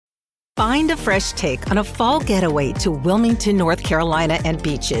Find a fresh take on a fall getaway to Wilmington, North Carolina and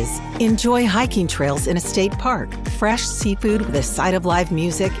beaches. Enjoy hiking trails in a state park, fresh seafood with a side of live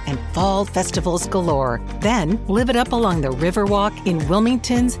music, and fall festivals galore. Then live it up along the Riverwalk in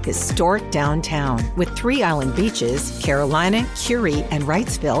Wilmington's historic downtown. With 3 island beaches, Carolina, Curie, and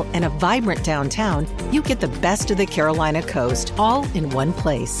Wrightsville, and a vibrant downtown, you get the best of the Carolina coast all in one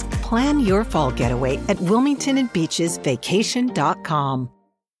place. Plan your fall getaway at WilmingtonandBeachesVacation.com.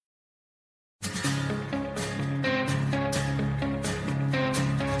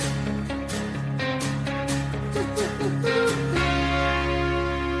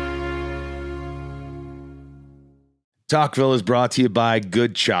 Talkville is brought to you by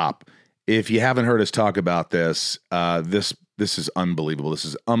Good Chop. If you haven't heard us talk about this, this is unbelievable. This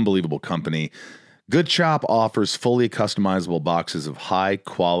is an unbelievable company. Good Chop offers fully customizable boxes of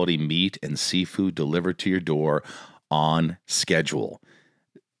high-quality meat and seafood delivered to your door on schedule.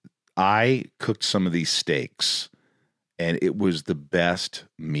 I cooked some of these steaks, and it was the best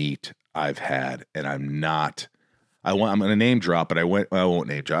meat I've had. And I'm going to name drop, but I won't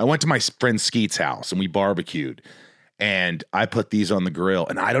name drop. I went to my friend Skeet's house, and we barbecued. And I put these on the grill,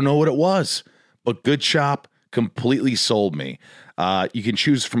 and I don't know what it was, but Good Chop completely sold me. You can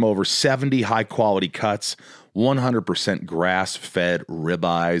choose from over 70 high-quality cuts, 100% grass-fed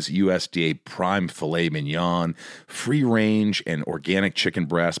ribeyes, USDA prime filet mignon, free-range and organic chicken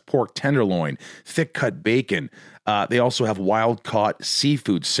breast, pork tenderloin, thick-cut bacon. They also have wild-caught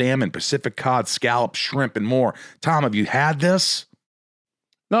seafood, salmon, Pacific cod, scallops, shrimp, and more. Tom, have you had this?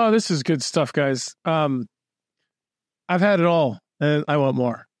 No, this is good stuff, guys. I've had it all, and I want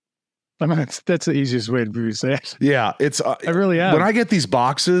more. I mean, that's the easiest way to say it. Yeah, it's. I really am. When I get these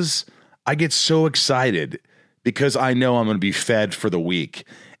boxes, I get so excited because I know I'm going to be fed for the week.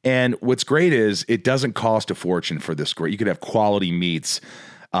 And what's great is it doesn't cost a fortune for this great. You could have quality meats.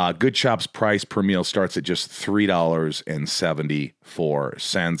 Good Chop's price per meal starts at just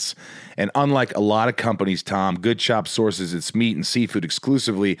 $3.74. And unlike a lot of companies, Tom, Good Chop sources its meat and seafood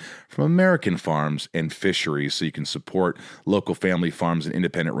exclusively from American farms and fisheries, so you can support local family farms and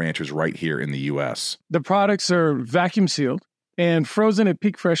independent ranchers right here in the U.S. The products are vacuum sealed and frozen at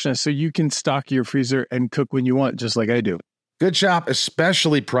peak freshness, so you can stock your freezer and cook when you want, just like I do. Good Chop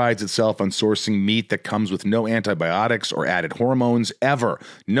especially prides itself on sourcing meat that comes with no antibiotics or added hormones ever.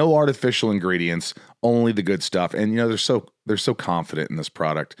 No artificial ingredients, only the good stuff. And, you know, they're so confident in this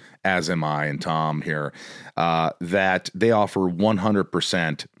product, as am I and Tom here, that they offer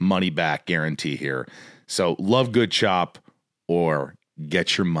 100% money back guarantee here. So love Good Chop or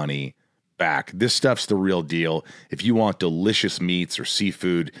get your money back. This stuff's the real deal. If you want delicious meats or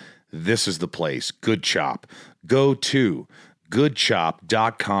seafood, this is the place. Good Chop. Go to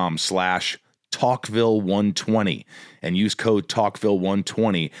goodchop.com/Talkville120 and use code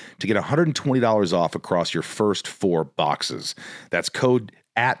Talkville120 to get $120 off across your first 4 boxes. That's code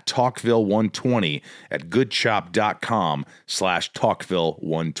at Talkville120 at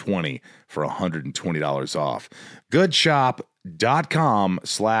goodchop.com/Talkville120 for $120 off.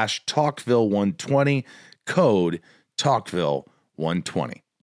 Goodchop.com/Talkville120, code Talkville120.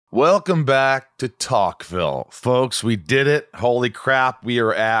 Welcome back to Talkville. Folks, we did it. Holy crap, we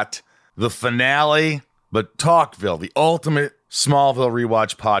are at the finale. But Talkville, the ultimate Smallville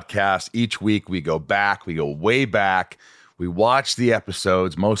rewatch podcast. Each week we go back, we go way back. We watch the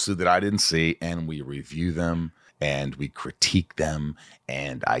episodes, mostly that I didn't see, and we review them, and we critique them,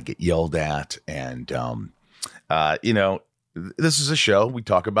 and I get yelled at. And, this is a show we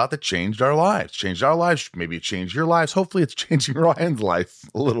talk about that changed our lives. Maybe it changed your lives. Hopefully it's changing Ryan's life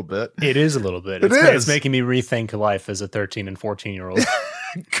a little bit. It is a little bit. It's making me rethink life as a 13 and 14-year-old.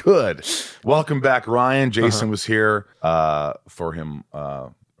 Good. Welcome back, Ryan. Jason was here for him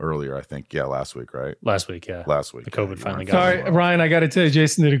earlier, I think. Yeah, last week, right? Last week, yeah. The COVID finally got Sorry, Ryan, I got to tell you,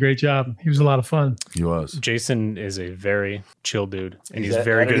 Jason did a great job. He was a lot of fun. He was. Jason is a very chill dude, and he's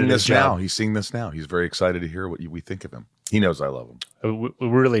very good at this his job. now. He's seeing this now. He's very excited to hear what we think of him. He knows I love him.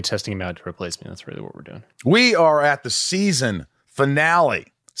 We're really testing him out to replace me. That's really what we're doing. We are at the season finale.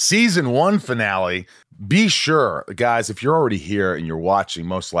 Season 1 finale. Be sure, guys, if you're already here and you're watching,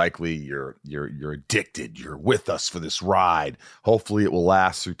 most likely you're addicted. You're with us for this ride. Hopefully it will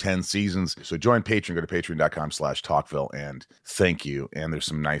last through 10 seasons. So join Patreon. Go to patreon.com/Talkville, and thank you. And there's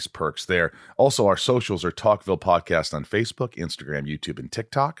some nice perks there. Also, our socials are Talkville Podcast on Facebook, Instagram, YouTube, and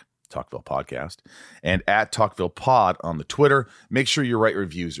TikTok. Talkville Podcast, and at Talkville Pod on the Twitter. Make sure you write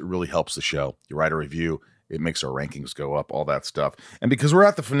reviews. It really helps the show. You write a review, it makes our rankings go up, all that stuff. And because we're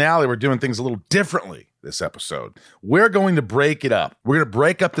at the finale, we're doing things a little differently this episode. We're going to break it up. We're going to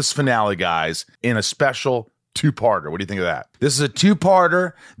break up this finale, guys, in a special two-parter. What do you think of that? This is a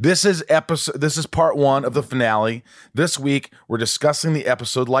two-parter. This is part one of the finale. This week, we're discussing the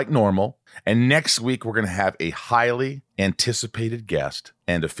episode like normal. And next week, we're going to have a highly anticipated guest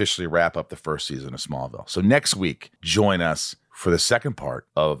and officially wrap up the first season of Smallville. So next week, join us for the second part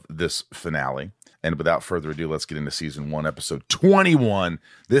of this finale. And without further ado, let's get into season 1, episode 21.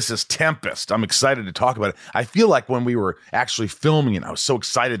 This is Tempest. I'm excited to talk about it. I feel like when we were actually filming it, I was so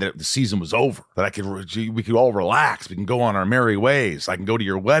excited that the season was over, that we could all relax. We can go on our merry ways. I can go to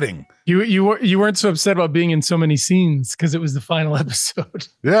your wedding. You weren't so upset about being in so many scenes because it was the final episode.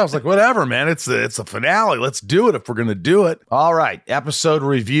 Yeah, I was like, whatever, man. It's a finale. Let's do it if we're going to do it. All right, episode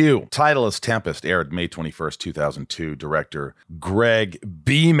review. Title is Tempest, aired May 21st, 2002. Director Greg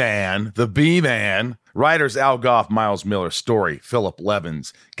B-Man, the B-Man. Writers Al Goff, Miles Miller. Story Philip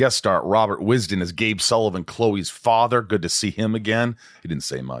Levins. Guest star Robert Wisden as Gabe Sullivan, Chloe's father. Good to see him again. He didn't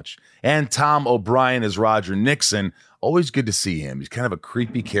say much. And Tom O'Brien as Roger Nixon. Always good to see him. He's kind of a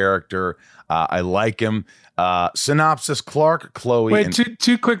creepy character. I like him. Synopsis: Clark, Chloe. Wait,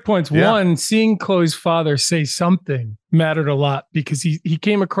 two quick points. Yeah. One, seeing Chloe's father say something mattered a lot because he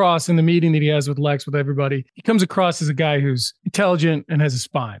came across in the meeting that he has with Lex, with everybody. He comes across as a guy who's intelligent and has a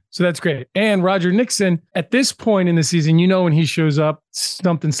spine. So that's great. And Roger Nixon, at this point in the season, when he shows up,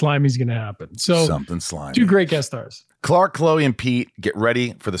 something slimy is going to happen. So something slimy. 2 great guest stars. Clark, Chloe, and Pete get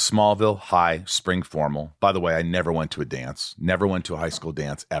ready for the Smallville High Spring Formal. By the way, I never went to a dance. Never went to a high school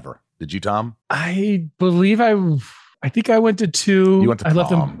dance ever. Did you, Tom? I believe I think I went to 2. You went to prom. I left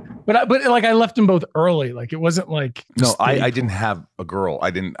them, but I left them both early. Like it wasn't like no. I didn't have a girl.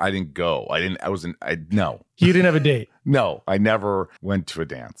 I didn't go. No. You didn't have a date. No, I never went to a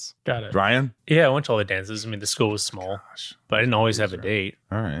dance. Got it, Ryan. Yeah, I went to all the dances. I mean, the school was small, but I didn't always have a date.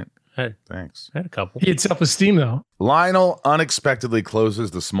 All right. Thanks. I had a couple. He had self-esteem though. Lionel unexpectedly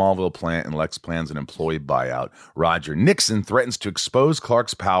closes the Smallville plant and Lex plans an employee buyout. Roger Nixon threatens to expose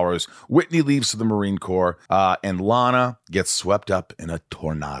Clark's powers. Whitney leaves for the Marine Corps, and Lana gets swept up in a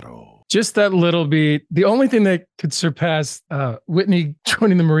tornado. Just that little beat. The only thing that could surpass Whitney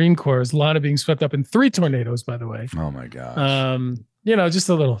joining the Marine Corps is Lana being swept up in 3 tornadoes, by the way. Oh my gosh. Just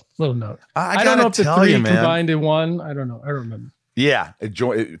a little note. I don't know if the 3 you, combined in 1. I don't know. I don't remember. Yeah,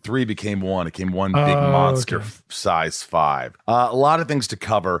 3 became 1. It became one big monster, okay. Size 5. A lot of things to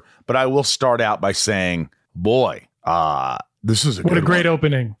cover, but I will start out by saying, boy, this is what a great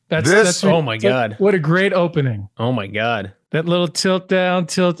opening. That's oh my God. What a great opening. Oh my God. That little tilt down,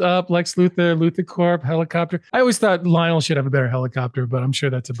 tilt up, Lex Luthor Corp, helicopter. I always thought Lionel should have a better helicopter, but I'm sure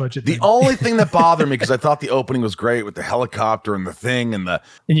that's a budget thing. The only thing that bothered me, because I thought the opening was great with the helicopter and the thing and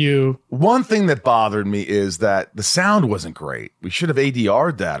one thing that bothered me is that the sound wasn't great. We should have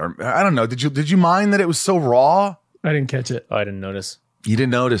ADR'd that, or I don't know. Did you mind that it was so raw? I didn't catch it. Oh, I didn't notice. You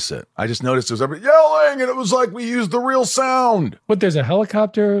didn't notice it. I just noticed there was everybody yelling, and it was like we used the real sound. But there's a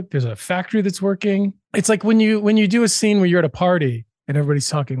helicopter. There's a factory that's working. It's like when you do a scene where you're at a party and everybody's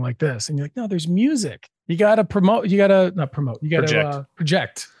talking like this, and you're like, no, there's music. You got to promote. You got to not promote. You got to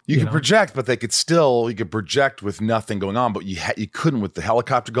project. You can project, but you could project with nothing going on, but you couldn't with the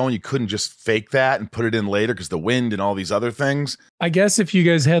helicopter going. You couldn't just fake that and put it in later because the wind and all these other things. I guess if you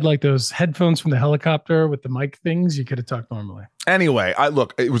guys had like those headphones from the helicopter with the mic things, you could have talked normally. Anyway,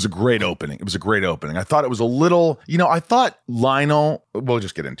 it was a great opening. I thought it was a little, I thought Lionel, we'll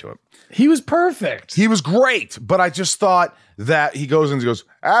just get into it. He was perfect. He was great, but I just thought that he goes,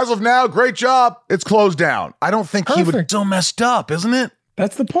 as of now, great job. It's closed down. I don't think he would so messed up, isn't it?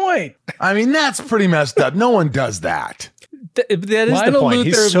 That's the point. I mean, that's pretty messed up. No one does that. That is Lionel the point. Luthor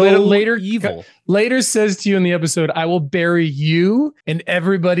He's so evil. Later says to you in the episode, I will bury you and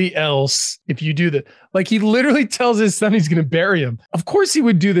everybody else if you do that. Like he literally tells his son he's going to bury him. Of course he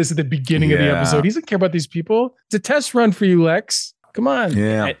would do this at the beginning of the episode. He doesn't care about these people. It's a test run for you, Lex. Come on.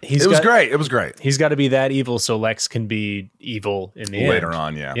 Yeah. It was great. He's got to be that evil so Lex can be evil in the end. Later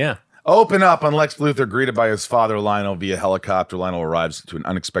on, yeah. Yeah. Open up on Lex Luthor, greeted by his father Lionel via helicopter. Lionel arrives to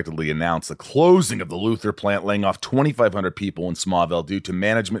unexpectedly announce the closing of the Luthor plant, laying off 2,500 people in Smallville due to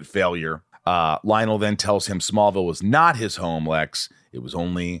management failure. Lionel then tells him Smallville was not his home, Lex. It was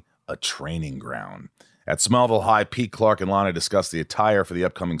only a training ground. At Smallville High, Pete, Clark, and Lana discuss the attire for the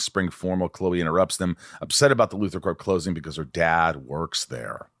upcoming spring formal. Chloe interrupts them, upset about the Luthor Corp closing because her dad works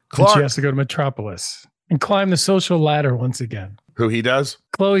there. Clark, and she has to go to Metropolis and climb the social ladder once again. Who he does?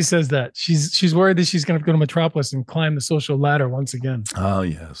 Chloe says that. She's worried that she's going to go to Metropolis and climb the social ladder once again. Oh,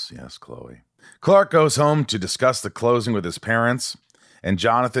 yes, Chloe. Clark goes home to discuss the closing with his parents, and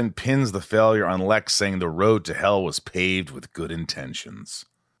Jonathan pins the failure on Lex, saying the road to hell was paved with good intentions.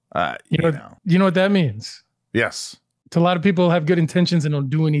 You know what that means? Yes. A lot of people have good intentions and don't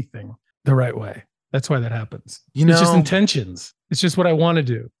do anything the right way. That's why that happens. You know, it's just intentions. It's just what I want to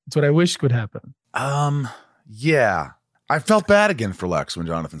do. It's what I wish could happen. Yeah. I felt bad again for Lex when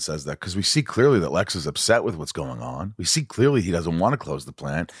Jonathan says that, because we see clearly that Lex is upset with what's going on. We see clearly he doesn't want to close the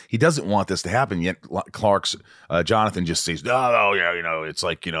plant. He doesn't want this to happen. Yet Jonathan just says, "Oh, yeah, it's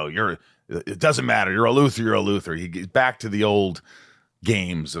like, it doesn't matter. You're a Luther. You're a Luther." He gets back to the old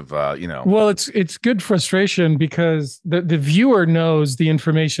games of, Well, it's good frustration because the viewer knows the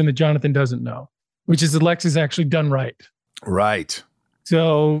information that Jonathan doesn't know, which is that Lex is actually done right. Right.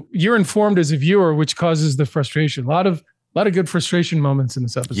 So you're informed as a viewer, which causes the frustration. A lot of good frustration moments in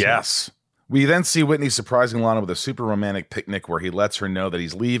this episode. Yes. We then see Whitney surprising Lana with a super romantic picnic where he lets her know that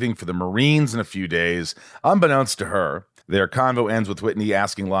he's leaving for the Marines in a few days, unbeknownst to her. Their convo ends with Whitney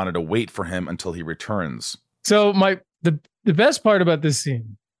asking Lana to wait for him until he returns. So the best part about this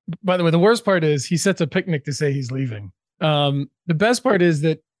scene, by the way, the worst part is he sets a picnic to say he's leaving. The best part is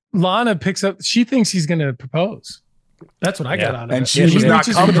that Lana picks up, she thinks he's going to propose. That's what I got out of it. And she was not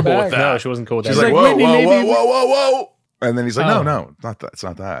comfortable with that. No, she wasn't cool with that. She's like, whoa. And then he's like, no, not that. It's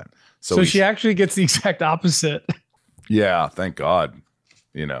not that. So she actually gets the exact opposite. Yeah, thank God.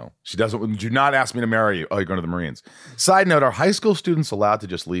 She do not ask me to marry you. Oh, you're going to the Marines. Side note, are high school students allowed to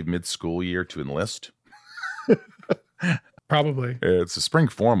just leave mid-school year to enlist? Probably. It's a spring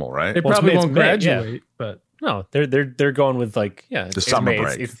formal, right? They probably won't graduate, but no, they're going with the summer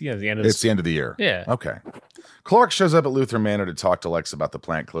break. It's the end of the end of the year. Yeah. Okay. Clark shows up at Luther Manor to talk to Lex about the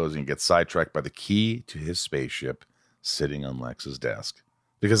plant closing and gets sidetracked by the key to his spaceship sitting on Lex's desk.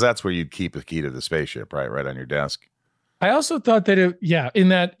 Because that's where you'd keep the key to the spaceship, right? Right on your desk. I also thought that in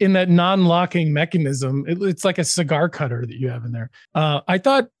that non-locking mechanism, it's like a cigar cutter that you have in there. I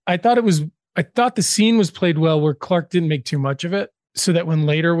thought the scene was played well where Clark didn't make too much of it, so that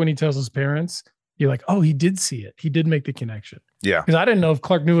when he tells his parents, you're like, oh, he did see it. He did make the connection. Yeah. Because I didn't know if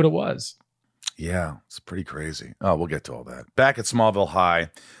Clark knew what it was. Yeah, it's pretty crazy. Oh, we'll get to all that. Back at Smallville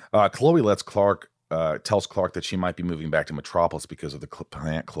High, Chloe tells Clark that she might be moving back to Metropolis because of the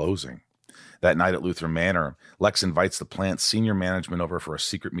plant closing. That night at Luther Manor, Lex invites the plant's senior management over for a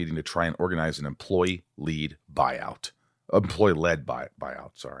secret meeting to try and organize an employee-led buyout.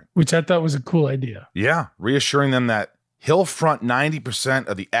 Sorry. Which I thought was a cool idea. Yeah, reassuring them that he'll front 90%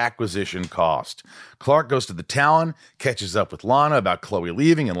 of the acquisition cost. Clark goes to the town, catches up with Lana about Chloe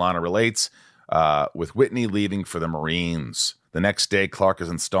leaving, and Lana relates with Whitney leaving for the Marines. The next day, Clark is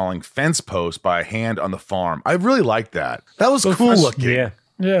installing fence posts by hand on the farm. I really like that. That was cool looking.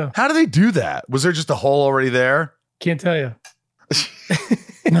 Yeah. How do they do that? Was there just a hole already there? Can't tell you.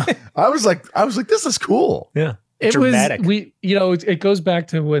 No. I was like, this is cool. Yeah. It dramatic. It goes back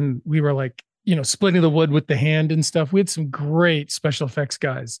to when we were like, splitting the wood with the hand and stuff. We had some great special effects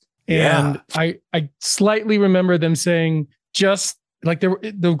guys. And I slightly remember them saying just like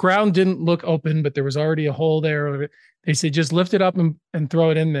the ground didn't look open, but there was already a hole there. They said, just lift it up and throw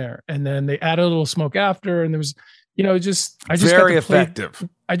it in there. And then they added a little smoke after. And there was, very effective.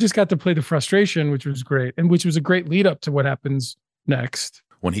 I just got to play the frustration, which was great. And which was a great lead up to what happens next.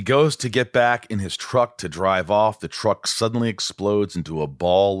 When he goes to get back in his truck to drive off, the truck suddenly explodes into a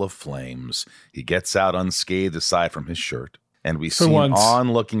ball of flames. He gets out unscathed aside from his shirt. And we see an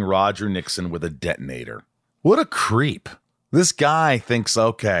on-looking Roger Nixon with a detonator. What a creep. This guy thinks,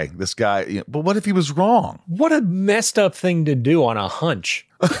 but what if he was wrong? What a messed up thing to do on a hunch.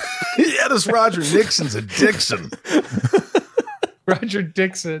 Yeah, this Roger Nixon's a Dixon. Roger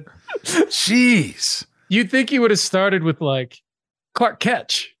Dixon. Jeez. You'd think he would have started with like Clark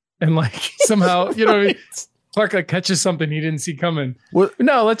catch and like somehow, Clark catches something he didn't see coming. What?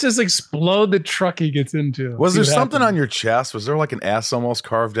 No, let's just explode the truck he gets into. Was there something on your chest? Was there like an S almost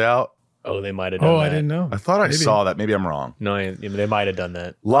carved out? Oh, they might have done that. I didn't know. I thought I saw that. Maybe I'm wrong. No, they might have done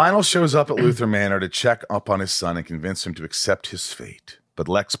that. Lionel shows up at Luther Manor to check up on his son and convince him to accept his fate. But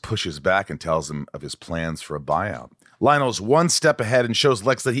Lex pushes back and tells him of his plans for a buyout. Lionel's one step ahead and shows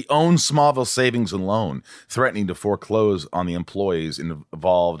Lex that he owns Smallville Savings and Loan, threatening to foreclose on the employees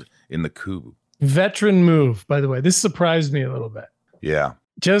involved in the coup. Veteran move, by the way. This surprised me a little bit. Yeah.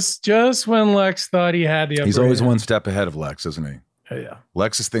 Just when Lex thought he had the upper He's always hand. one step ahead of Lex, isn't he? Yeah.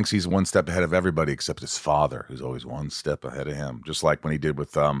 Lexus thinks he's one step ahead of everybody except his father, who's always one step ahead of him. Just like when he did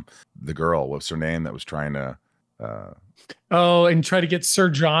with the girl, what's her name, that was trying to... and try to get Sir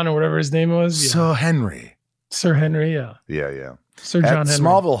John or whatever his name was. Yeah. Sir Henry, yeah. Yeah. Sir John At Henry.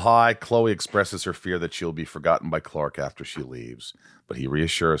 Smallville High, Chloe expresses her fear that she'll be forgotten by Clark after she leaves, but he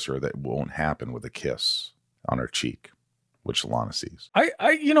reassures her that it won't happen with a kiss on her cheek, which Lana sees.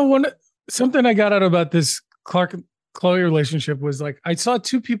 Something I got out about this Clark-Chloe relationship was like, I saw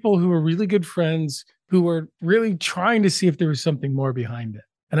two people who were really good friends who were really trying to see if there was something more behind it.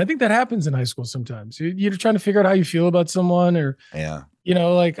 And I think that happens in high school sometimes. You're trying to figure out how you feel about someone, or,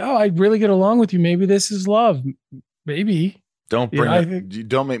 like, oh, I really get along with you. Maybe this is love. Maybe. Don't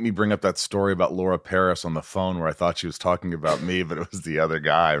make me bring up that story about Laura Paris on the phone where I thought she was talking about me, but it was the other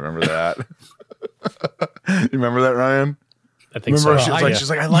guy. Remember that? You remember that, Ryan? I think Remember, so. she's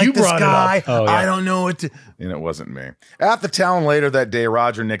like, I like this guy. Oh, yeah. I don't know what to. And it wasn't me. At the town later that day,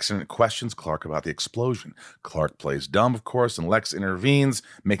 Roger Nixon questions Clark about the explosion. Clark plays dumb, of course, and Lex intervenes,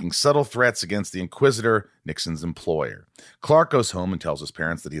 making subtle threats against the Inquisitor, Nixon's employer. Clark goes home and tells his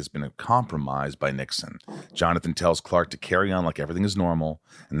parents that he has been compromised by Nixon. Jonathan tells Clark to carry on like everything is normal,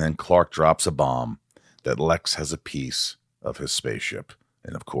 and then Clark drops a bomb that Lex has a piece of his spaceship.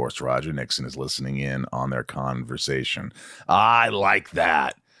 And of course, Roger Nixon is listening in on their conversation. I like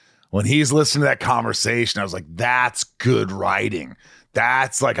that. When he's listening to that conversation, I was like, that's good writing.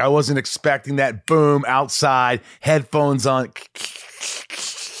 That's like, I wasn't expecting that. Boom, outside, headphones on,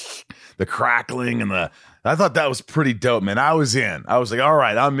 the crackling and I thought that was pretty dope, man. I was in. I was like, all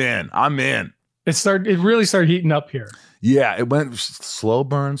right, I'm in. It really started heating up here. Yeah, it went slow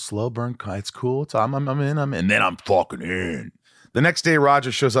burn. It's cool. I'm in. And then I'm fucking in. The next day,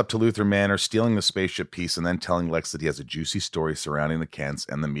 Roger shows up to Luthor Manor, stealing the spaceship piece and then telling Lex that he has a juicy story surrounding the Kents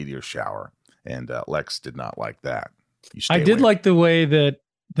and the meteor shower. And Lex did not like that. I did like the way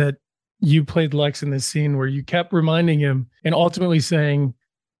that you played Lex in this scene where you kept reminding him and ultimately saying,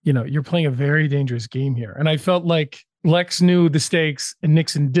 you're playing a very dangerous game here. And I felt like Lex knew the stakes and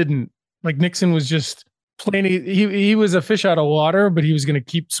Nixon didn't. Like Nixon was just playing. He was a fish out of water, but he was going to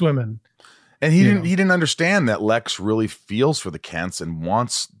keep swimming. And he didn't understand that Lex really feels for the Kents and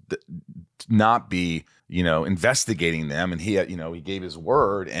wants to not be, investigating them. And he gave his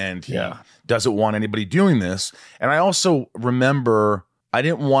word and he doesn't want anybody doing this. And I also remember I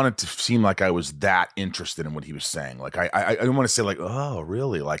didn't want it to seem like I was that interested in what he was saying. Like I didn't want to say like, oh,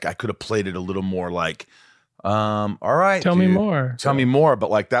 really? Like I could have played it a little more like, all right, tell me more. Tell me more. But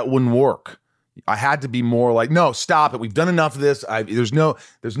like that wouldn't work. I had to be more like, no, stop it. We've done enough of this. There's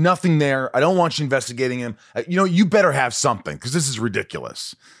nothing there. I don't want you investigating him. You better have something because this is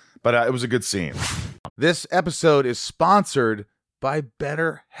ridiculous. But it was a good scene. This episode is sponsored by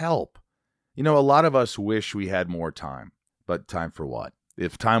BetterHelp. A lot of us wish we had more time, but time for what?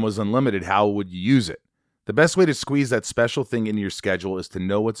 If time was unlimited, how would you use it? The best way to squeeze that special thing into your schedule is to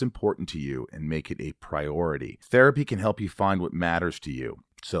know what's important to you and make it a priority. Therapy can help you find what matters to you,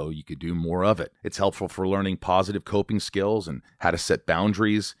 so you could do more of it. It's helpful for learning positive coping skills and how to set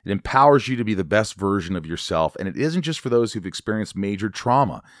boundaries. It empowers you to be the best version of yourself, and it isn't just for those who've experienced major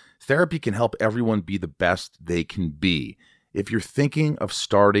trauma. Therapy can help everyone be the best they can be. If you're thinking of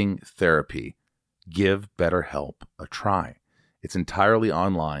starting therapy, give BetterHelp a try. It's entirely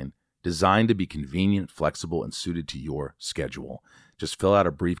online, designed to be convenient, flexible, and suited to your schedule. Just fill out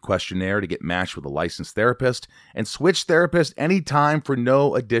a brief questionnaire to get matched with a licensed therapist and switch therapists anytime for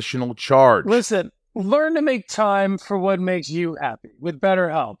no additional charge. Listen, learn to make time for what makes you happy with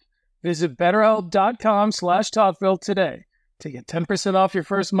BetterHelp. Visit BetterHelp.com/Talkville today to get 10% off your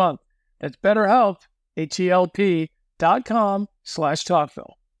first month. That's BetterHelp,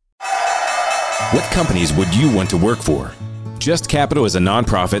 HELP.com/Talkville. What companies would you want to work for? Just Capital is a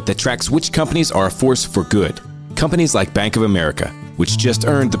nonprofit that tracks which companies are a force for good. Companies like Bank of America, which just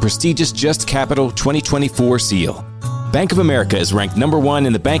earned the prestigious Just Capital 2024 seal. Bank of America is ranked #1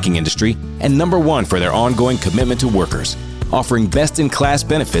 in the banking industry and #1 for their ongoing commitment to workers, offering best-in-class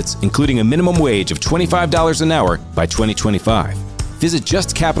benefits, including a minimum wage of $25 an hour by 2025. Visit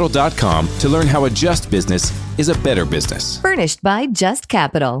justcapital.com to learn how a just business is a better business. Furnished by Just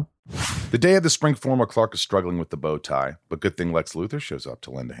Capital. The day of the spring formal, Clark is struggling with the bow tie, but good thing Lex Luthor shows up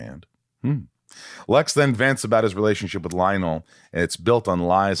to lend a hand. Lex then vents about his relationship with Lionel, and it's built on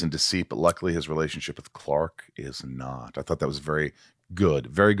lies and deceit, but luckily his relationship with Clark is not. I thought that was very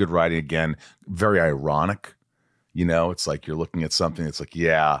good writing. Again, very ironic. It's like you're looking at something, it's like,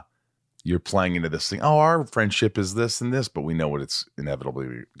 yeah, you're playing into this thing. Oh, our friendship is this and this, but we know what it's inevitably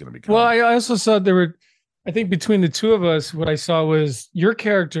going to become. Well, I also saw I think between the two of us, what I saw was your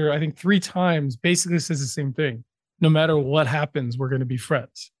character, I think 3 times basically says the same thing. No matter what happens, we're going to be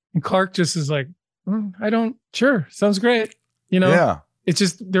friends. And Clark just is like, sure, sounds great. Yeah. It's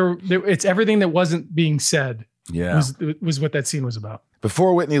just it's everything that wasn't being said. Yeah. Was what that scene was about.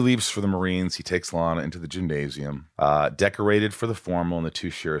 Before Whitney leaves for the Marines, he takes Lana into the gymnasium, decorated for the formal, and the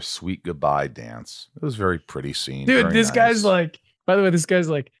two share a sweet goodbye dance. It was a very pretty scene. Dude, this guy's like, by the way,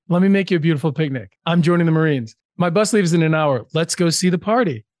 let me make you a beautiful picnic. I'm joining the Marines. My bus leaves in an hour. Let's go see the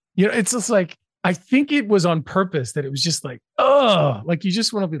party. It's just like, I think it was on purpose that it was just like, you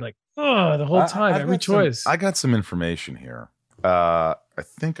just want to be like, the whole time, every choice. I got some information here. I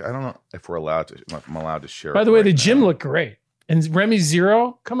think, I don't know if we're allowed to, if I'm allowed to share. By it the way, right the gym now. looked great. And Remy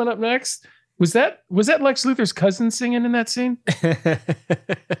Zero coming up next. Was that Lex Luthor's cousin singing in that scene?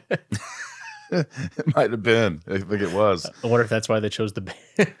 It might have been. I think it was. I wonder if that's why they chose the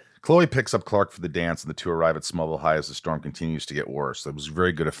band. Chloe picks up Clark for the dance, and the two arrive at Smallville High as the storm continues to get worse. It was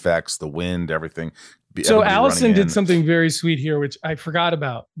very good effects, the wind, everything. So Everybody Allison running did in. something very sweet here, which I forgot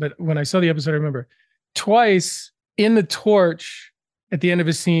about. But when I saw the episode, I remember twice in the torch at the end of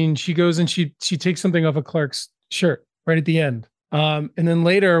a scene, she goes and she takes something off of Clark's shirt right at the end. And then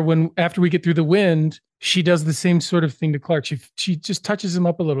later, after we get through the wind, she does the same sort of thing to Clark. She just touches him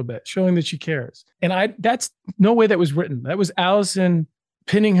up a little bit, showing that she cares. And that's no way that was written. That was Allison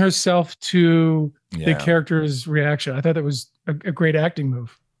pinning herself to the character's reaction. I thought that was a great acting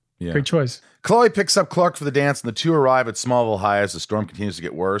move. Yeah. Great choice. Chloe picks up Clark for the dance, and the two arrive at Smallville High as the storm continues to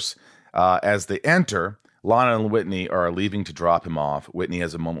get worse. As they enter, Lana and Whitney are leaving to drop him off. Whitney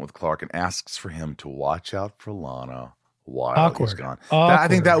has a moment with Clark and asks for him to watch out for Lana while he's gone. I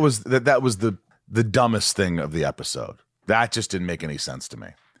think that was the dumbest thing of the episode. That just didn't make any sense to me.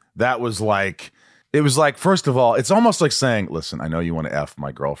 That was like, it was like, first of all, it's almost like saying, listen, I know you want to F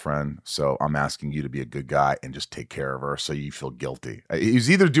my girlfriend, so I'm asking you to be a good guy and just take care of her so you feel guilty. He's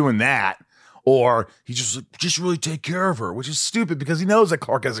either doing that or he just really take care of her, which is stupid because he knows that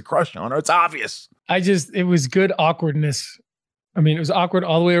Clark has a crush on her. It's obvious. It was good awkwardness. I mean, it was awkward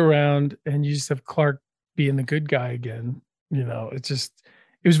all the way around, and you just have Clark being the good guy again. You know, it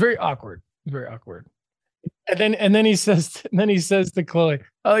was very awkward. Very awkward. And then he says to Chloe,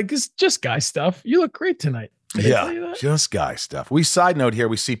 like, it's just guy stuff. You look great tonight. Just guy stuff. We side note here,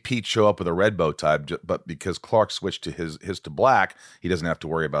 we see Pete show up with a red bow tie, but because Clark switched to his to black, he doesn't have to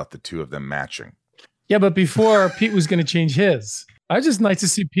worry about the two of them matching. Yeah, but before Pete was going to change his. I was just nice to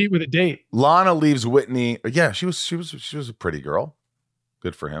see Pete with a date. Lana leaves Whitney. Yeah, she was a pretty girl.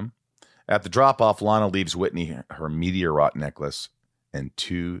 Good for him. At the drop off, Lana leaves Whitney her meteorite necklace, and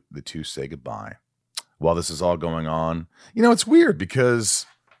the two say goodbye. While this is all going on, you know, it's weird because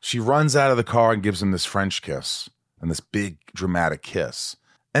she runs out of the car and gives him this French kiss and this big dramatic kiss.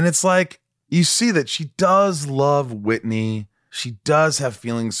 And it's like, you see that she does love Whitney. She does have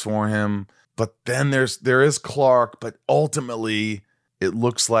feelings for him. But then there is Clark, but ultimately it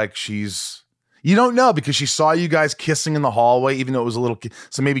looks like you don't know because she saw you guys kissing in the hallway, even though it was a little,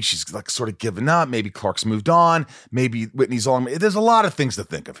 so maybe she's like sort of given up. Maybe Clark's moved on. Maybe Whitney's on. There's a lot of things to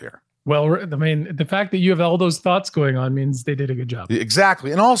think of here. Well, I mean, the fact that you have all those thoughts going on means they did a good job.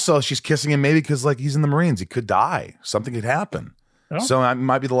 Exactly. And also she's kissing him maybe because like he's in the Marines. He could die. Something could happen. Oh. So it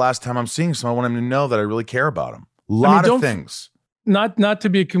might be the last time I'm seeing him. I want him to know that I really care about him. A lot of things. Not to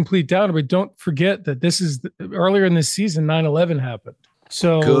be a complete downer, but don't forget that this is earlier in this season, 9/11 happened.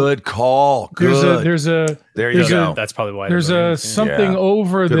 So good call. Good. There you go. That's probably why there's something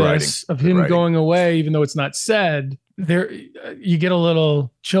over good this writing. Of him going away, even though it's not said. There, you get a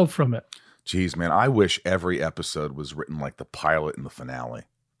little chill from it. Jeez, man, I wish every episode was written like the pilot and the finale.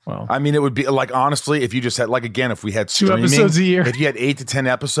 Well, I mean, it would be like, honestly, if you just had, like, again, if we had streaming, 2 episodes a year, if you had 8 to 10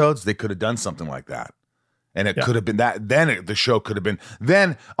 episodes, they could have done something like that. And it could have been that. Then the show could have been,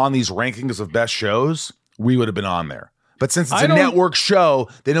 then on these rankings of best shows, we would have been on there. But since it's a network show,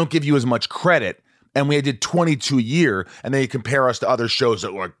 they don't give you as much credit. And we did 22 a year, and they compare us to other shows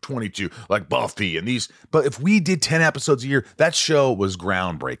that were like 22, like Buffy and these. But if we did 10 episodes a year, that show was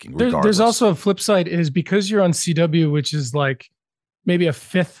groundbreaking. Regardless. There's also a flip side is because you're on CW, which is like maybe a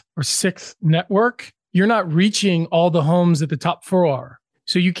 5th or 6th network, you're not reaching all the homes that the top 4 are.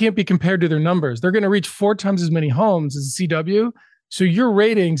 So you can't be compared to their numbers. They're going to reach 4 times as many homes as CW. So your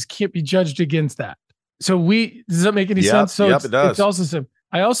ratings can't be judged against that. So does that make any sense? So it does. It's also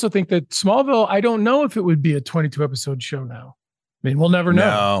I also think that Smallville, I don't know if it would be a 22 episode show now. I mean, we'll never know.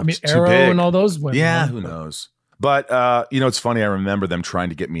 No, I mean, Arrow and all those went. Yeah, who knows? But it's funny. I remember them trying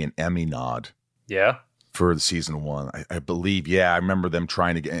to get me an Emmy nod. Yeah. For the season 1, I believe. Yeah, I remember them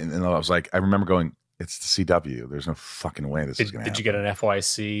trying to get, and I was like, I remember going, it's the CW. There's no fucking way this is going to happen. Did you get an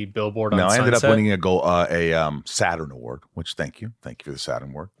FYC billboard on No, I Sunset? ended up winning a Saturn Award, which thank you for the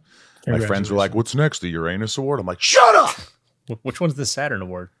Saturn Award. My friends were like, what's next? The Uranus Award? I'm like, shut up! Which one's the Saturn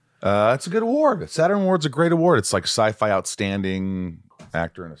Award? It's a good award. Saturn Award's a great award. It's like sci-fi outstanding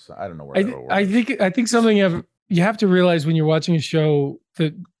actor in I don't know where that award is. I think something you have to realize when you're watching a show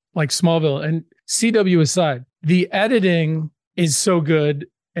that like Smallville and CW aside, the editing is so good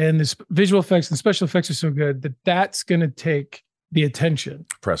and the visual effects and special effects are so good that that's going to take the attention.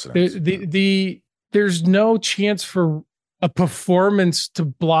 Precedence. There's no chance for a performance to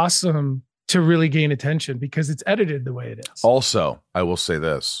blossom to really gain attention because it's edited the way it is. Also, I will say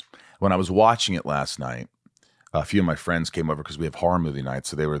this. When I was watching it last night, A few of my friends came over because we have horror movie night,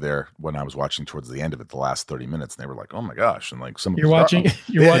 so they were there when I was watching towards the end of it, the last 30 minutes, and they were like, "Oh my gosh!" And like you're watching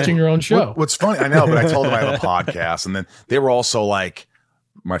your own show. What's funny, I know, but I told them I have a podcast, and then they were also like,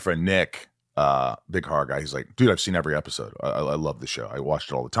 my friend Nick, big horror guy, he's like, "Dude, I've seen every episode. I love the show. I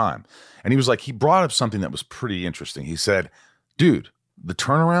watched it all the time." And he was like, he brought up something that was pretty interesting. He said, "Dude, the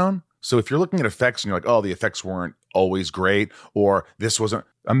turnaround. So if you're looking at effects and you're like, oh, the effects weren't always great, or this wasn't.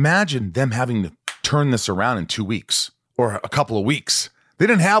 Imagine them having to turn this around in 2 weeks or a couple of weeks. They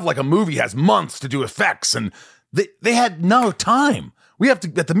didn't have like a movie has months to do effects, and they had no time. We have to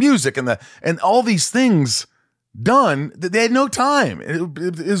get the music and all these things done. They had no time.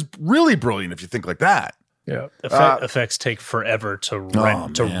 It is really brilliant if you think like that. Yeah, effects take forever to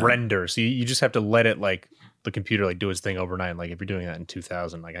render. So you just have to let it like the computer like do its thing overnight. Like if you're doing that in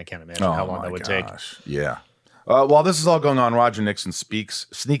 2000, like I can't imagine how long that would take. Yeah. While this is all going on, Roger Nixon sneaks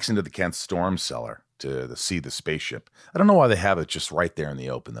into the Kent storm cellar to see the spaceship. I don't know why they have it just right there in the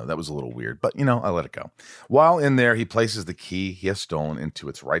open, though. That was a little weird, but, I let it go. While in there, he places the key he has stolen into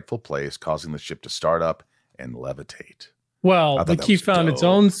its rightful place, causing the ship to start up and levitate. Well, the key found its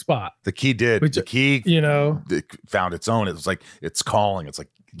own spot. The key did. The key, it found its own. It was like, it's calling. It's like,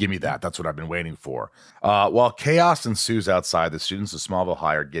 give me that. That's what I've been waiting for. While chaos ensues outside, the students of Smallville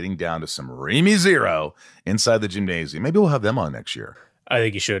High are getting down to some Remy Zero inside the gymnasium. Maybe we'll have them on next year. I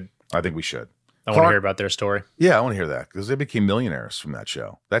think you should. I think we should. I want to hear about their story. Yeah, I want to hear that because they became millionaires from that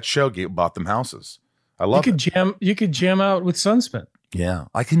show. That show bought them houses. I love it. You could jam out with Sunspin. Yeah,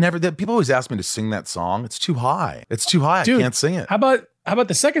 I can never. People always ask me to sing that song. It's too high. Dude, I can't sing it. How about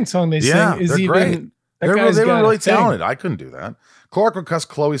the second song they sing? They're great. They were really talented. I couldn't do that. Clark requests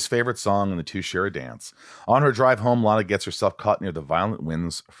Chloe's favorite song, and the two share a dance. On her drive home, Lana gets herself caught near the violent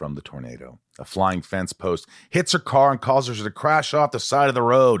winds from the tornado. A flying fence post hits her car and causes her to crash off the side of the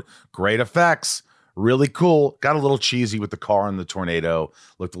road. Great effects. Really cool. Got a little cheesy with the car and the tornado.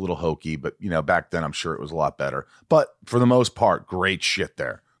 Looked a little hokey, but back then I'm sure it was a lot better. But for the most part, great shit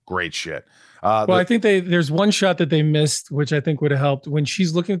there. Great shit. I think there's one shot that they missed, which I think would have helped. When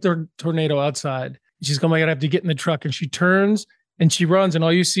she's looking at the tornado outside, she's going, I gotta have to get in the truck, and she turns and she runs, and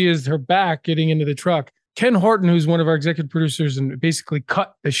all you see is her back getting into the truck. Ken Horton, who's one of our executive producers and basically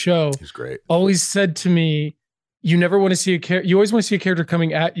cut the show, he's great. Always said to me, you never want to see you always want to see a character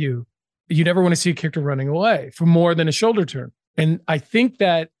coming at you. You never want to see a character running away for more than a shoulder turn. And I think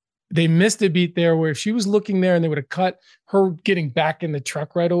that they missed a beat there where if she was looking there and they would have cut her getting back in the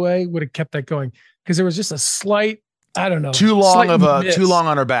truck right away, would have kept that going. Because there was just a slight, I don't know. Too long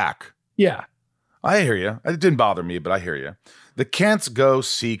on her back. Yeah. I hear you. It didn't bother me, but I hear you. The Kents go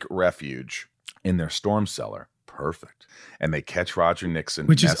seek refuge in their storm cellar. Perfect. And they catch Roger Nixon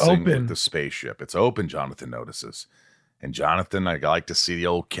which is open with the spaceship. It's open, Jonathan notices. And Jonathan, I like to see the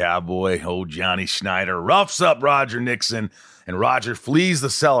old cowboy, old Johnny Schneider, roughs up Roger Nixon, and Roger flees the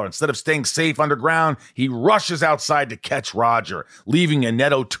cellar. Instead of staying safe underground, he rushes outside to catch Roger, leaving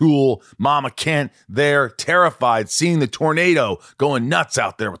Annette O'Toole, Mama Kent there, terrified, seeing the tornado going nuts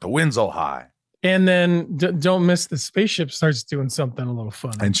out there with the winds all high. And then don't miss the spaceship starts doing something a little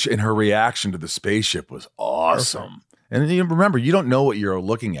fun. And her reaction to the spaceship was awesome. Perfect. And remember, you don't know what you're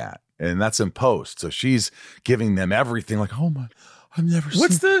looking at. And that's in post. So she's giving them everything like, oh my, I've never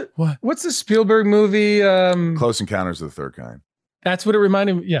seen. What's the Spielberg movie? Close Encounters of the Third Kind. That's what it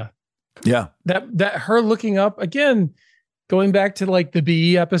reminded me. Yeah. Yeah. That her looking up again, going back to like the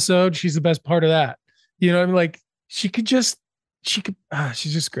BE episode. She's the best part of that. You know what I mean? Like she's just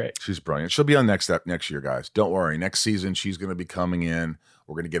great. She's brilliant. She'll be on next year, guys. Don't worry. Next season, she's going to be coming in.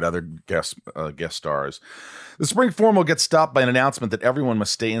 We're going to get other guest stars. The spring formal gets stopped by an announcement that everyone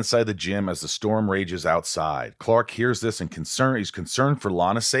must stay inside the gym as the storm rages outside. Clark hears this and he's concerned for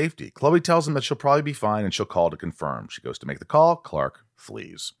Lana's safety. Chloe tells him that she'll probably be fine and she'll call to confirm. She goes to make the call. Clark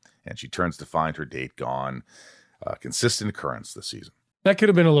flees. And she turns to find her date gone. Consistent occurrence this season. That could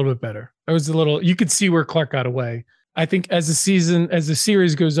have been a little bit better. You could see where Clark got away. I think as the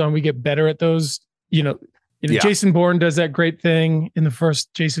series goes on, we get better at those, yeah. Jason Bourne does that great thing in the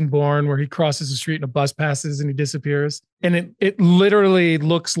first Jason Bourne where he crosses the street and a bus passes and he disappears. And it literally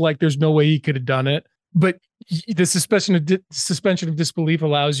looks like there's no way he could have done it. But the suspension of disbelief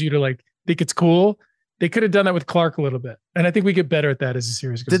allows you to like think it's cool. They could have done that with Clark a little bit. And I think we get better at that as the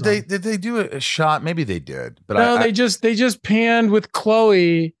series goes on. Did they do a shot? Maybe they did. But no, they just panned with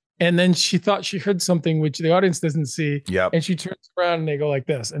Chloe. And then she thought she heard something, which the audience doesn't see. Yep. And she turns around and they go like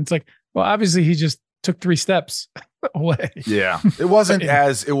this. And it's like, well, obviously he just took 3 steps away. Yeah. It wasn't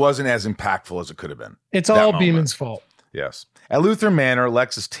as impactful as it could have been. It's all Beeman's fault. Yes. At Luther Manor,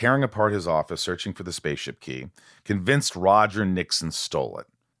 Lex is tearing apart his office, searching for the spaceship key, convinced Roger Nixon stole it.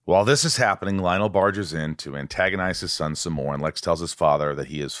 While this is happening, Lionel barges in to antagonize his son some more, and Lex tells his father that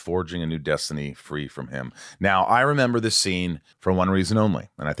he is forging a new destiny free from him. Now, I remember this scene for one reason only,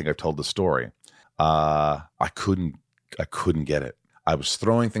 and I think I've told the story. I couldn't get it. I was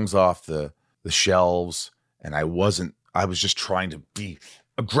throwing things off the shelves, and I was just trying to be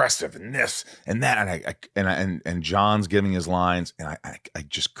aggressive and this and that, and John's giving his lines, and I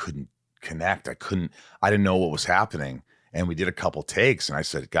just couldn't connect. I didn't know what was happening. And we did a couple takes, and I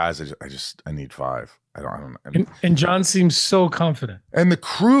said, "Guys, I need 5. I don't." And John seems so confident. And the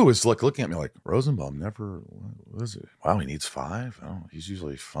crew is looking at me like, Rosenbaum never. What is it? Wow, he needs 5. Oh, he's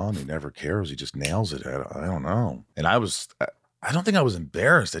usually fun. He never cares. He just nails it. I don't know. And I don't think I was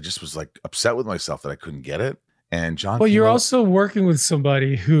embarrassed. I just was like upset with myself that I couldn't get it. And John. Well, you're also working with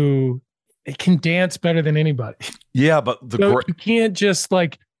somebody who can dance better than anybody. Yeah, but you can't just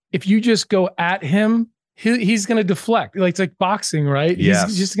if you just go at him. He's going to deflect. It's like boxing, right? Yes.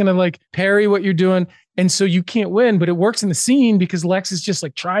 He's just going to parry what you're doing. And so you can't win, but it works in the scene because Lex is just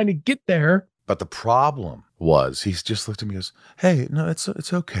trying to get there. But the problem was he's just looked at me and goes, "Hey, no, it's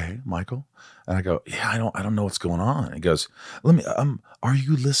okay, Michael." And I go, "Yeah, I don't know what's going on." And he goes, "Let me, are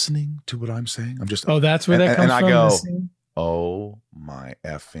you listening to what I'm saying?" I'm just, that's where that comes from. And I go, "Oh my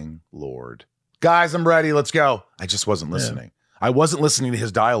effing Lord. Guys, I'm ready. Let's go." I just wasn't listening. Yeah. I wasn't listening to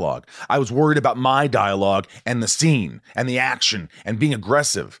his dialogue. I was worried about my dialogue and the scene and the action and being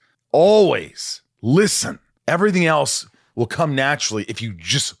aggressive. Always listen. Everything else will come naturally if you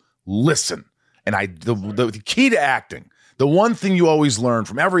just listen. And the key to acting, the one thing you always learn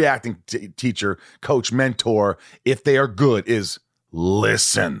from every acting teacher, coach, mentor, if they are good, is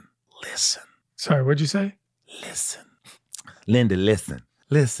listen. Listen. Sorry, what'd you say? Listen. Linda, listen.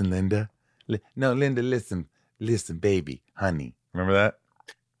 Listen, Linda. No, Linda, listen. Listen, baby, honey. Remember that?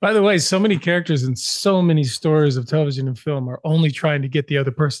 By the way, so many characters in so many stories of television and film are only trying to get the other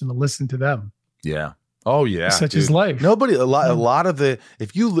person to listen to them. Yeah. Oh yeah. Such is life. Nobody. A lot of the.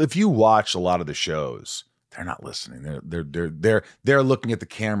 If you watch a lot of the shows, they're not listening. They're looking at the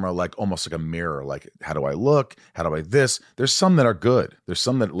camera almost like a mirror. Like, how do I look? How do I this? There's some that are good. There's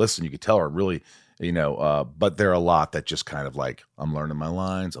some that listen. You could tell are really. But there are a lot that just kind of I'm learning my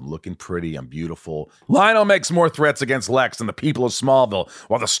lines, I'm looking pretty, I'm beautiful. Lionel makes more threats against Lex and the people of Smallville,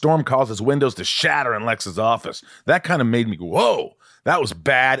 while the storm causes windows to shatter in Lex's office. That kind of made me go, whoa, that was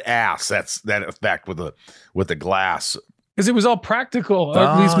badass. That effect with the glass. Because it was all practical, or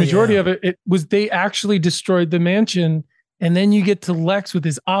at least majority of it. It was they actually destroyed the mansion, and then you get to Lex with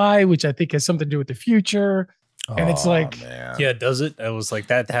his eye, which I think has something to do with the future. And it's man. Yeah, does it? I was like,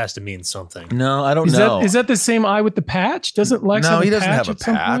 that has to mean something. No, I don't know. Is that the same eye with the patch? Doesn't Lex have a patch? No, he doesn't have a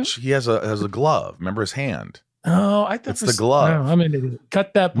patch. He has a glove. Remember his hand? Oh, I thought it's the glove. I'm an idiot.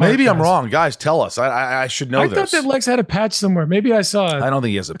 Cut that part. Maybe I'm wrong. Guys, tell us. I should know this. I thought that Lex had a patch somewhere. Maybe I saw it. I don't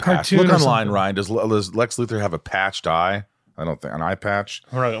think he has a patch. Look online, Ryan. Does Lex Luthor have a patched eye? I don't think an eye patch.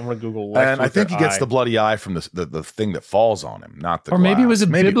 I'm gonna Google Lex and Luthor I think he gets eye. The bloody eye from the thing that falls on him, not the. Or glass. maybe it was a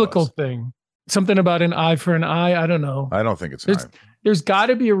biblical thing. Something about an eye for an eye. I don't know. I don't think it's an eye. There's got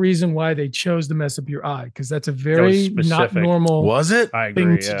to be a reason why they chose to mess up your eye, because that's a very not normal. Was it? I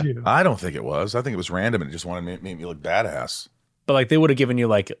agree, to do. I don't think it was. I think it was random and it just wanted to make me look badass. But they would have given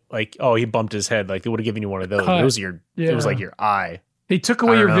you oh, he bumped his head. They would have given you one of those. It was it was your eye. They took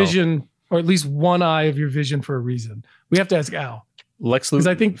away your vision, or at least one eye of your vision for a reason. We have to ask Al. Lex Luthor,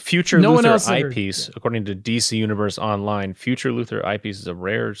 I think Future Luthor eyepiece, according to DC Universe Online, Future Luthor eyepiece is a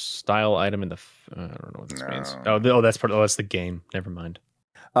rare style item in the. I don't know what this means. Oh, that's that's the game. Never mind.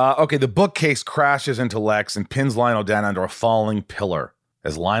 Okay, the bookcase crashes into Lex and pins Lionel down under a falling pillar.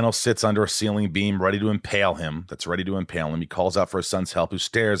 As Lionel sits under a ceiling beam ready to impale him, he calls out for his son's help, who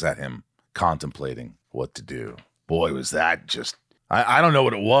stares at him, contemplating what to do. Boy, was that just. I don't know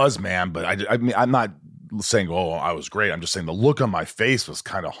what it was, man, but I mean, I'm not saying, oh, I was great. I'm just saying the look on my face was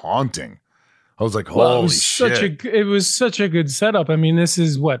kind of haunting. I was like, holy shit. It was such a good setup. I mean, this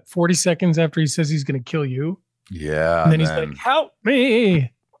is 40 seconds after he says he's going to kill you. Yeah. And then he's like, help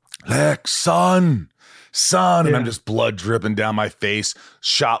me. Lex, son. Yeah. And I'm just blood dripping down my face,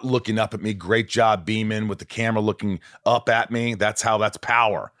 shot looking up at me. Great job beaming with the camera looking up at me. That's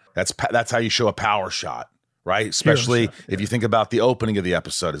power. That's how you show a power shot, right? Especially if you think about the opening of the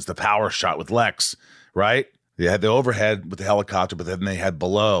episode is the power shot with Lex. Right? They had the overhead with the helicopter, but then they had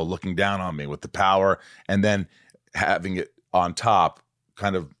below looking down on me with the power, and then having it on top,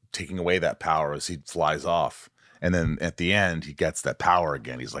 kind of taking away that power as he flies off. And then at the end, he gets that power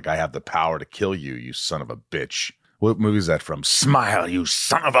again. He's like, I have the power to kill you, you son of a bitch. What movie is that from? Smile, you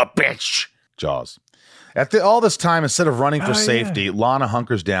son of a bitch. Jaws. All this time, instead of running for safety, Lana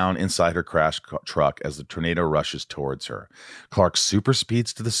hunkers down inside her crash truck as the tornado rushes towards her. Clark super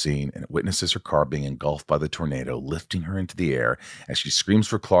speeds to the scene and witnesses her car being engulfed by the tornado, lifting her into the air. As she screams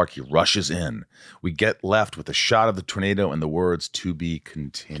for Clark, he rushes in. We get left with a shot of the tornado and the words, "To be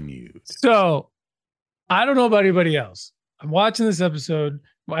continued." So, I don't know about anybody else. I'm watching this episode.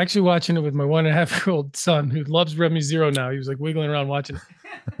 I'm actually watching it with my 1.5-year-old son who loves Remy Zero now. He was like wiggling around watching it.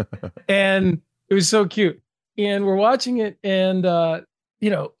 And it was so cute. And we're watching it. And, I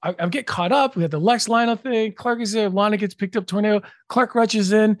get caught up. We had the Lex Lionel thing. Clark is there. Lana gets picked up tornado. Clark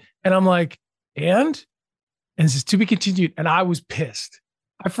rushes in. And I'm like, and it says "to be continued." And I was pissed.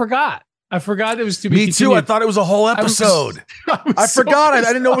 I forgot it was to be continued. Me too. I thought it was a whole episode. I forgot. I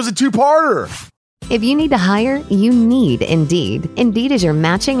didn't know it was a two-parter. If you need to hire, you need Indeed. Indeed is your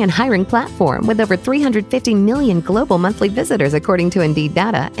matching and hiring platform with over 350 million global monthly visitors according to Indeed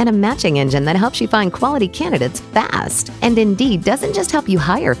data and a matching engine that helps you find quality candidates fast. And Indeed doesn't just help you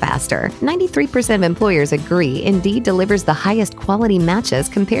hire faster. 93% of employers agree Indeed delivers the highest quality matches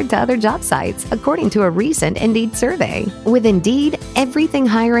compared to other job sites, according to a recent Indeed survey. With Indeed, everything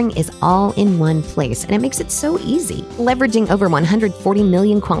hiring is all in one place, and it makes it so easy. Leveraging over 140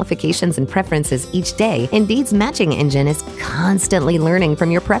 million qualifications and preferences each day, Indeed's matching engine is constantly learning from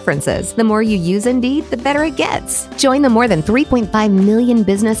your preferences. The more you use Indeed, the better it gets. Join the more than 3.5 million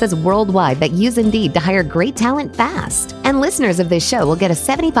businesses worldwide that use Indeed to hire great talent fast. And listeners of this show will get a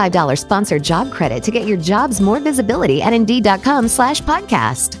 $75 sponsored job credit to get your jobs more visibility at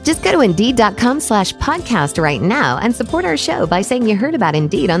Indeed.com/podcast. Just go to Indeed.com/podcast right now and support our show by saying you heard about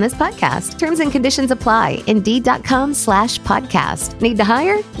Indeed on this podcast. Terms and conditions apply. Indeed.com/podcast. Need to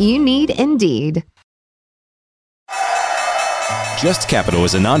hire? You need Indeed. Just Capital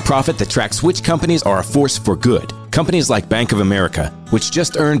is a nonprofit that tracks which companies are a force for good. Companies like Bank of America, which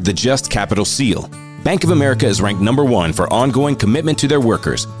just earned the Just Capital seal. Bank of America is ranked #1 for ongoing commitment to their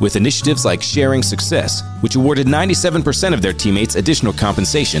workers, with initiatives like Sharing Success, which awarded 97% of their teammates additional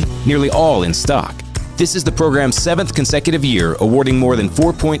compensation, nearly all in stock. This is the program's 7th consecutive year, awarding more than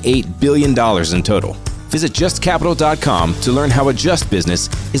 $4.8 billion in total. Visit justcapital.com to learn how a just business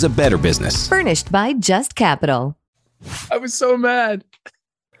is a better business. Furnished by Just Capital. I was so mad.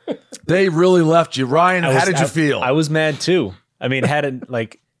 They really left you. Ryan, how did you feel? I was mad too. I mean, I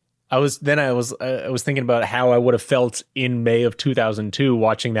was thinking about how I would have felt in May of 2002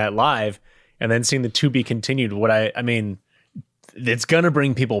 watching that live and then seeing the "to be continued." I mean, it's going to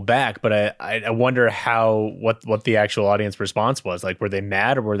bring people back, but I wonder what the actual audience response was. Like, were they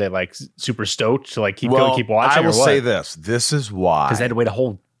mad or were they like super stoked to like keep watching? I will say this. This is why. Because they had to wait a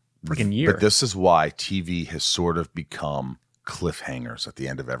whole freaking year. But this is why TV has sort of become cliffhangers at the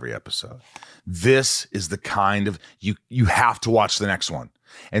end of every episode. This is the kind of, you have to watch the next one.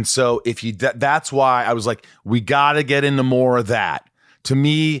 And so that's why I was like, we got to get into more of that. To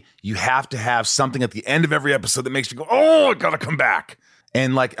me, you have to have something at the end of every episode that makes you go, oh, I got to come back.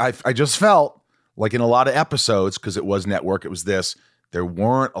 And like, I just felt like in a lot of episodes, because it was network, it was this, there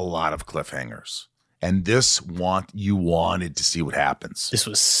weren't a lot of cliffhangers. And you wanted to see what happens. This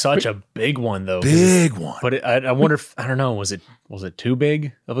was such a big one, though. Big one. But I wonder if, I don't know, was it too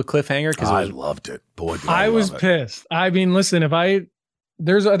big of a cliffhanger? Because I loved it. Boy, did I was pissed. I mean, listen,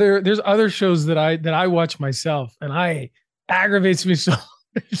 there's other shows that I watch myself, and aggravates me so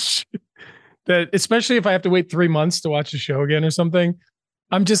much that, especially if I have to wait 3 months to watch a show again or something,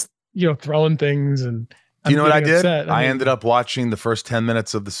 I'm just throwing things and. Do you know what I did? Upset. I ended up watching the first 10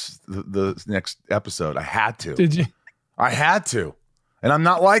 minutes of the next episode. I had to. Did you? I had to. And I'm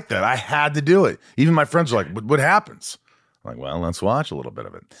not like that. I had to do it. Even my friends were like, what happens? I'm like, well, let's watch a little bit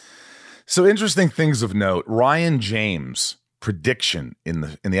of it. So interesting things of note. Ryan James' prediction in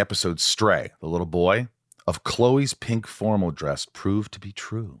the episode Stray, the little boy, of Chloe's pink formal dress proved to be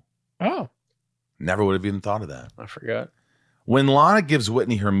true. Oh. Never would have even thought of that. I forgot. When Lana gives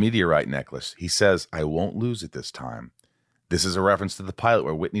Whitney her meteorite necklace, he says, I won't lose it this time. This is a reference to the pilot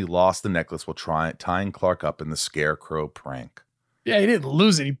where Whitney lost the necklace while tying Clark up in the scarecrow prank. Yeah, he didn't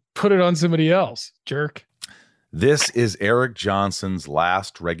lose it. He put it on somebody else, jerk. This is Eric Johnson's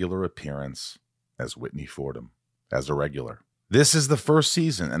last regular appearance as Whitney Fordham, as a regular. This is the first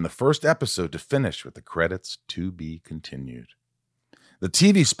season and the first episode to finish with the credits "to be continued." The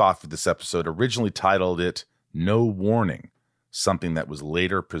TV spot for this episode originally titled it "No Warning," something that was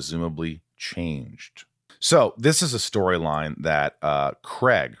later presumably changed. So this is a storyline that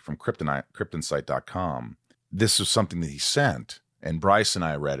Craig from KryptonSite.com, this was something that he sent, and Bryce and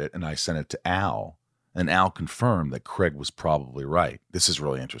I read it, and I sent it to Al, and Al confirmed that Craig was probably right. This is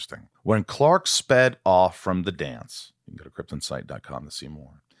really interesting. When Clark sped off from the dance, you can go to KryptonSite.com to see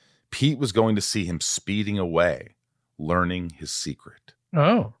more, Pete was going to see him speeding away, learning his secret.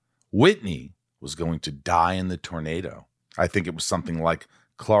 Oh. Whitney was going to die in the tornado. I think it was something like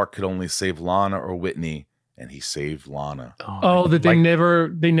Clark could only save Lana or Whitney, and he saved Lana. Oh, that they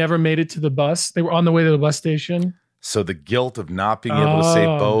never made it to the bus. They were on the way to the bus station. So the guilt of not being able to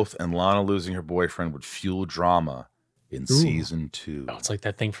save both and Lana losing her boyfriend would fuel drama in season 2. Oh, it's like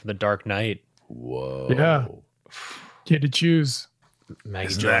that thing from The Dark Knight. Whoa. Yeah. You had to choose.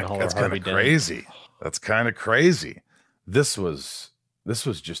 Maggie That's Gyllenhaal or kind Harvey of Dent. crazy. That's kind of crazy. This was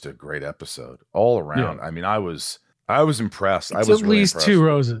just a great episode all around. Yeah. I mean, I was impressed. It's I was at really least impressed. 2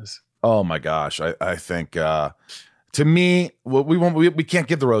 roses. Oh my gosh. I think to me, we can't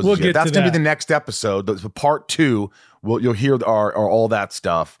give the roses We'll yet. get That's to going to be that. the next episode. The part 2, you'll hear our all that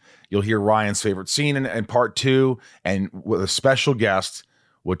stuff. You'll hear Ryan's favorite scene in part 2, and with a special guest,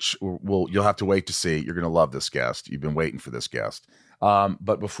 which you'll have to wait to see. You're going to love this guest. You've been waiting for this guest.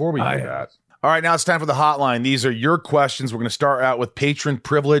 But before we do that, all right, now it's time for the hotline. These are your questions. We're going to start out with patron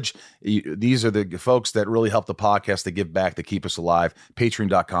privilege. These are the folks that really help the podcast. They give back. They keep us alive.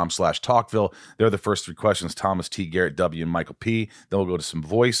 Patreon.com/Talkville. They're the first 3 questions. Thomas T, Garrett W, and Michael P. Then we'll go to some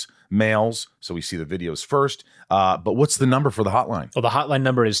voice mails, so we see the videos first. But what's the number for the hotline? Well, the hotline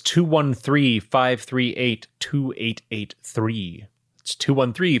number is 213-538-2883. It's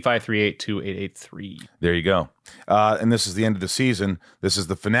 213-538-2883. There you go. And this is the end of the season. This is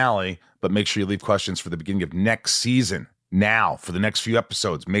the finale, but make sure you leave questions for the beginning of next season. Now, for the next few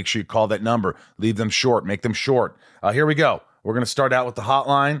episodes, make sure you call that number. Leave them short. Make them short. Here we go. We're going to start out with the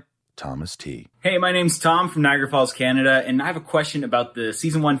hotline. Thomas T. Hey, my name's Tom from Niagara Falls, Canada, and I have a question about the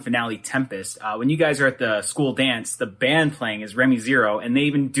season 1 finale, Tempest. When you guys are at the school dance, the band playing is Remy Zero, and they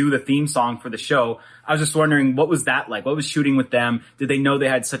even do the theme song for the show. I was just wondering, what was that like? What was shooting with them? Did they know they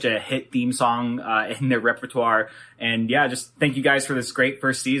had such a hit theme song in their repertoire? And yeah, just thank you guys for this great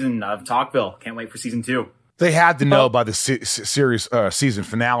first season of Talkville. Can't wait for season 2. They had to know by the series season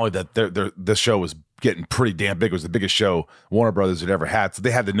finale that the show was getting pretty damn big. It was the biggest show Warner Brothers had ever had. So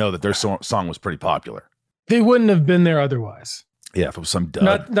they had to know that their song was pretty popular. They wouldn't have been there otherwise. Yeah, if it was some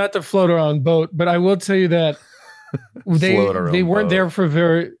dud. Not to float around boat, but I will tell you that they weren't there for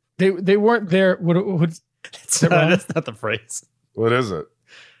they weren't there. That's not the phrase. What is it?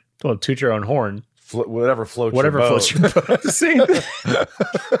 Well, toot your own horn. Whatever floats Whatever your boat. floats your boat. The same thing.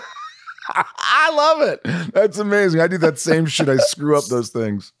 I love it. That's amazing. I do that same shit. I screw up those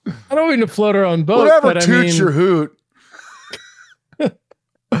things. I don't mean to float around boat. Whatever but toots your hoot.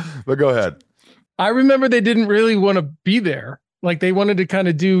 But go ahead. I remember they didn't really want to be there. Like they wanted to kind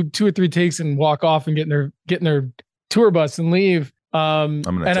of do 2 or 3 takes and walk off and get in their tour bus and leave. And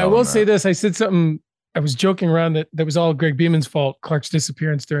I will say this: I said something. I was joking around that was all Greg Beeman's fault. Clark's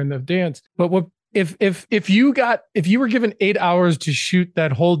disappearance during the dance. But what if you were given 8 hours to shoot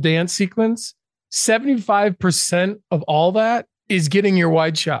that whole dance sequence, 75% of all that is getting your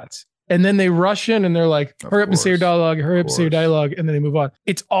wide shots. And then they rush in and they're like, hurry up and say your dialogue, hurry up and say your dialogue. And then they move on.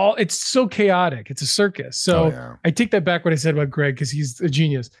 It's so chaotic. It's a circus. So I take that back what I said about Greg because he's a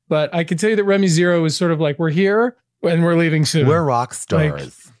genius. But I can tell you that Remy Zero is sort of like, we're here and we're leaving soon. We're rock stars.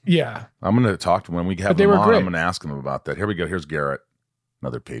 Like, yeah. I'm going to talk to them when we have them on. I'm going to ask them about that. Here we go. Here's Garrett,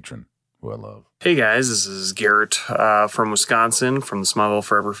 another patron who I love. Hey guys, this is Garrett from Wisconsin, from the Smallville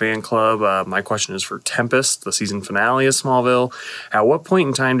Forever fan club. My question is for Tempest, the season finale of Smallville. At what point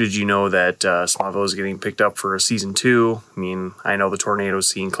in time did you know that Smallville is getting picked up for a season 2? I mean, I know the tornado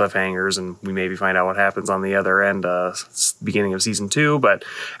scene cliffhangers, and we maybe find out what happens on the other end, beginning of season 2. But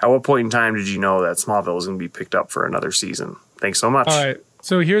at what point in time did you know that Smallville is going to be picked up for another season? Thanks so much. All right.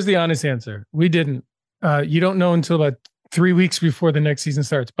 So here's the honest answer. We didn't. You don't know until about 3 weeks before the next season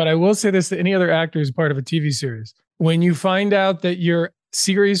starts. But I will say this to any other actor who's part of a TV series. When you find out that your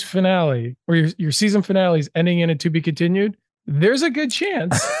series finale or your season finale is ending in a to be continued, there's a good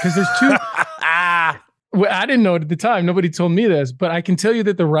chance because there's 2. Well, I didn't know it at the time. Nobody told me this, but I can tell you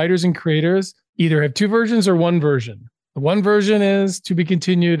that the writers and creators either have 2 versions or 1 version. The 1 version is to be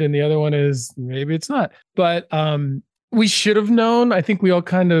continued and the other one is maybe it's not. But we should have known. I think we all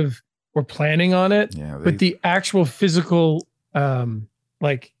kind of were planning on it, but the actual physical,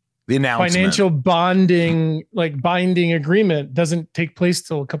 like the announcement, financial binding agreement doesn't take place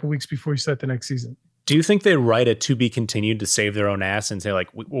till a couple weeks before you start the next season. Do you think they write a to be continued to save their own ass and say like,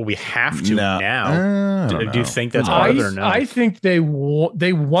 well, we have to now? Do you think that's part of it or no? I think they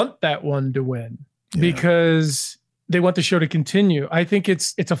want that one to win because they want the show to continue. I think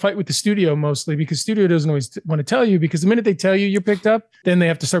it's a fight with the studio mostly because studio doesn't always want to tell you because the minute they tell you you're picked up, then they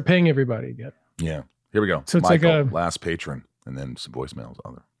have to start paying everybody again. Yeah. Here we go. So it's Michael, like last patron, and then some voicemails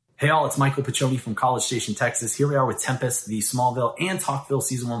on there. Hey all, it's Michael Piccioni from College Station, Texas. Here we are with Tempest, the Smallville and Talkville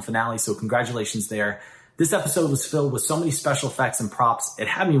Season 1 finale, so congratulations there. This episode was filled with so many special effects and props, it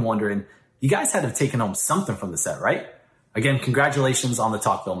had me wondering, you guys had to have taken home something from the set, right? Again, congratulations on the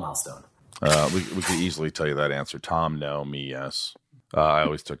Talkville milestone. We could easily tell you that answer. Tom, no. Me, yes. I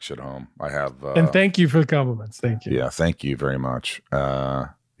always took shit home. I have... and thank you for the compliments. Thank you. Yeah, thank you very much.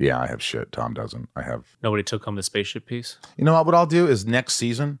 Yeah, I have shit. Tom doesn't. I have... Nobody took home the spaceship piece? You know what I'll do is next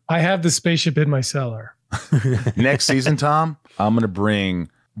season... I have the spaceship in my cellar. Next season, Tom, I'm going to bring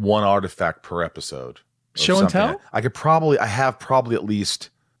one artifact per episode. Show and tell? I have probably at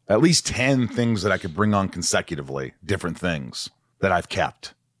least 10 things that I could bring on consecutively, different things that I've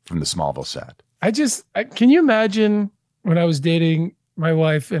kept from the Smallville set. Can you imagine when I was dating my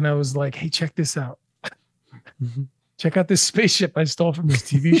wife and I was like, hey, check this out. Check out this spaceship I stole from this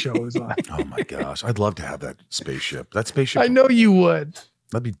TV show it was on. Oh my gosh. I'd love to have that spaceship. That spaceship. I know you would.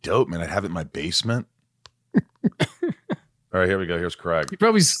 That'd be dope, man. I'd have it in my basement. All right, here we go. Here's Craig. You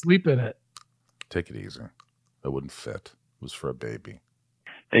probably sleep in it. Take it easy. It wouldn't fit. It was for a baby.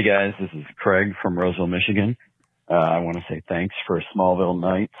 Hey guys, this is Craig from Roseville, Michigan. I want to say thanks for Smallville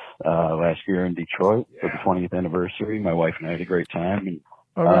Nights last year in Detroit for the 20th anniversary. My wife and I had a great time. And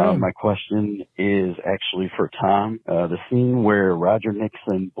my question is actually for Tom. The scene where Roger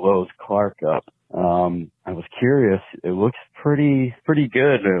Nixon blows Clark up. I was curious. It looks pretty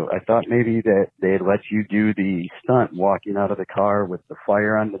good. I thought maybe that they'd let you do the stunt walking out of the car with the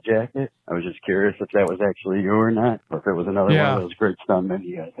fire on the jacket. I was just curious if that was actually you or not, or if it was another one of those great stuntmen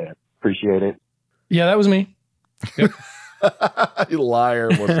you guys had. Appreciate it. Yeah, that was me. Yep. You liar,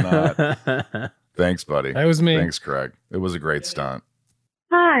 was not. Thanks, buddy. That was me. Thanks, Craig. It was a great stunt.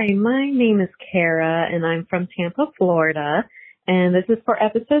 Hi, my name is Kara, and I'm from Tampa, Florida. And this is for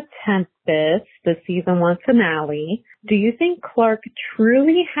episode Tempest, the season 1 finale. Do you think Clark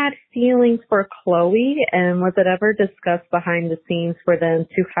truly had feelings for Chloe? And was it ever discussed behind the scenes for them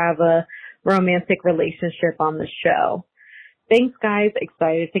to have a romantic relationship on the show? Thanks, guys.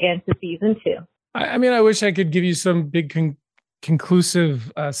 Excited to get into season 2. I mean, I wish I could give you some big conclusive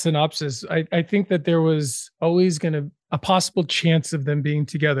synopsis. I think that there was always a possible chance of them being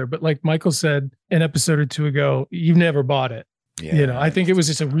together. But like Michael said an episode or two ago, you've never bought it. Yeah, I think it was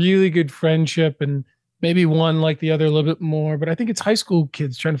just a really good friendship, and maybe one like the other a little bit more. But I think it's high school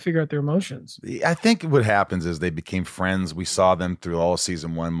kids trying to figure out their emotions. I think what happens is they became friends. We saw them through all of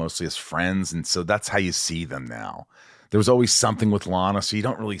season 1 mostly as friends, and so that's how you see them now. There was always something with Lana, so you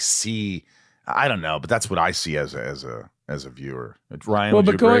don't really see. I don't know, but that's what I see as a viewer. Ryan, would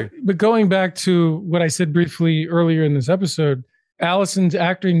you agree? But going back to what I said briefly earlier in this episode, Allison's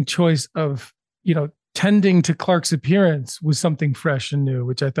acting choice of tending to Clark's appearance was something fresh and new,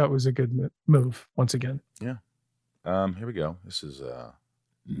 which I thought was a good move once again. Yeah. Here we go. This is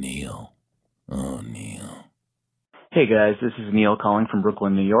Neil. Oh, Neil. Hey guys, this is Neil calling from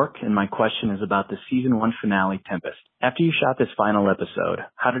Brooklyn, New York, and my question is about the season 1 finale, Tempest. After you shot this final episode,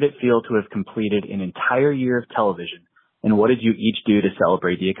 how did it feel to have completed an entire year of television, and what did you each do to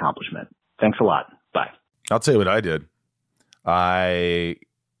celebrate the accomplishment? Thanks a lot. Bye. I'll tell you what I did. I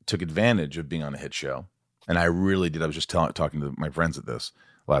took advantage of being on a hit show, and I really did. I was just talking to my friends at this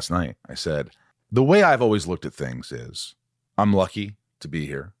last night. I said, the way I've always looked at things is I'm lucky to be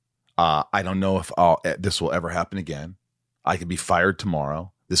here. I don't know if this will ever happen again. I could be fired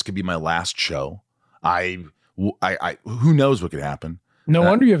tomorrow. This could be my last show. Who knows what could happen? No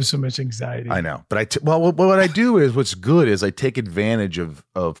wonder you have so much anxiety. I know, but what I do is what's good is I take advantage of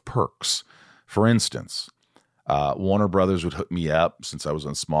perks. For instance, Warner Brothers would hook me up since I was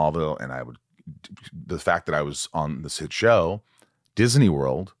on Smallville, and the fact that I was on this hit show, Disney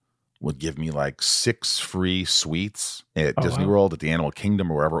World would give me like 6 free suites at Disney World, at the Animal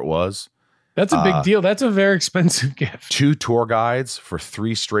Kingdom, or wherever it was. That's a big deal. That's a very expensive gift. 2 tour guides for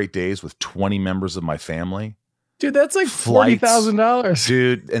 3 straight days with 20 members of my family. Dude, that's like $40,000.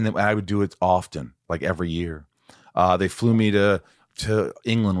 Dude, and then I would do it often, like every year. They flew me to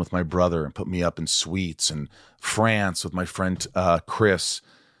England with my brother and put me up in suites, and France with my friend Chris.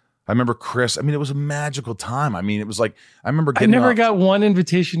 I remember Chris. I mean, it was a magical time. I mean, it was like I remember getting. I never got one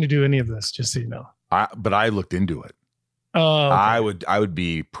invitation to do any of this, just so you know. But I looked into it. Oh, okay. I would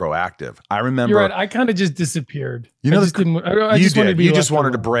be proactive. I remember. You're right. I kind of just disappeared. You know, I just didn't. I just wanted to be. You just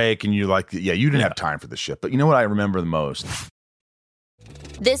wanted to break, and you you didn't have time for this shit. But you know what I remember the most?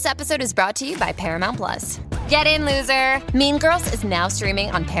 This episode is brought to you by Paramount Plus. Get in, loser! Mean Girls is now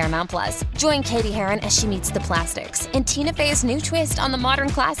streaming on Paramount Plus. Join Katie Heron as she meets the plastics in Tina Fey's new twist on the modern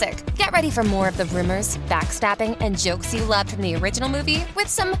classic. Get ready for more of the rumors, backstabbing, and jokes you loved from the original movie with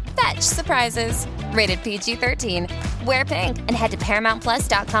some fetch surprises. Rated PG-13. Wear pink and head to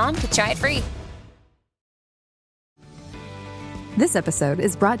ParamountPlus.com to try it free. This episode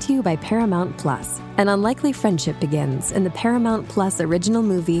is brought to you by Paramount Plus. An unlikely friendship begins in the Paramount Plus original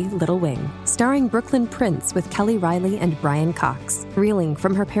movie Little Wing, starring Brooklyn Prince with Kelly Riley and Brian Cox. Reeling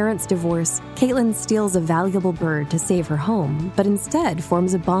from her parents' divorce, Caitlin steals a valuable bird to save her home, but instead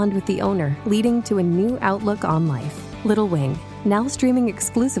forms a bond with the owner, leading to a new outlook on life. Little Wing, now streaming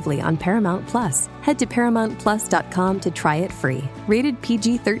exclusively on Paramount Plus. Head to ParamountPlus.com to try it free. Rated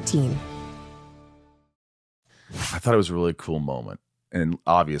PG-13. I thought it was a really cool moment. And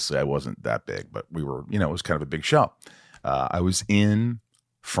obviously I wasn't that big, but we were, it was kind of a big show. I was in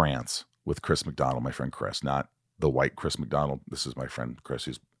France with Chris McDonald, my friend Chris, not the white Chris McDonald. This is my friend Chris,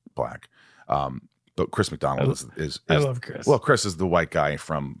 who's black. But Chris McDonald is I love Chris. Well, Chris is the white guy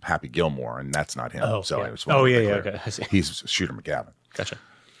from Happy Gilmore, and that's not him. Oh, so yeah. I just wanted to be clear. Okay. I see. He's Shooter McGavin. Gotcha.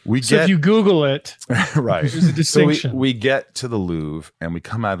 So if you Google it, right. there's a distinction. So we get to the Louvre, and we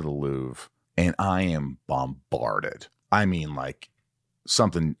come out of the Louvre, and I am bombarded. I mean, like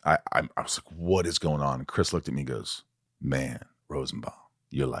something. I was like, "What is going on?" And Chris looked at me, and goes, "Man, Rosenbaum,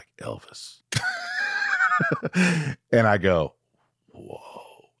 you're like Elvis." And I go,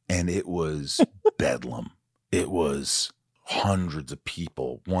 "Whoa!" And it was bedlam. It was hundreds of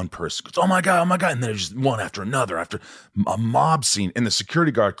people. One person goes, "Oh my god!" And there's just one after another, after a mob scene. And the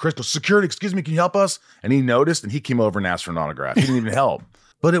security guard, Chris goes, "Security, excuse me, can you help us?" And he noticed, and he came over and asked for an autograph. He didn't even help,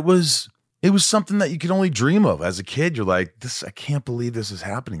 but it was something that you could only dream of as a kid. You're like, I can't believe this is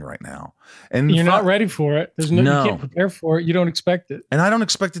happening right now. And you're not ready for it. There's no, you can't prepare for it. You don't expect it. And I don't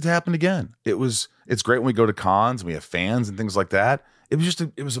expect it to happen again. It's great when we go to cons and we have fans and things like that. It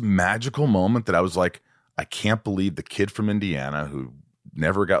was a magical moment that I was like, I can't believe the kid from Indiana who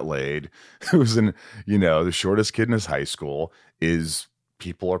never got laid, who was the shortest kid in his high school,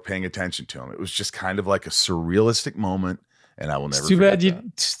 people are paying attention to him. It was just kind of like a surrealistic moment. And I will never. It's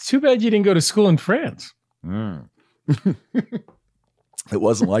too bad you didn't go to school in France. It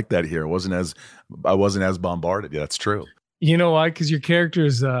wasn't like that here. I wasn't as bombarded. Yeah, that's true. You know why? Because your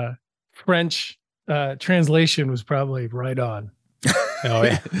character's French translation was probably right on. Oh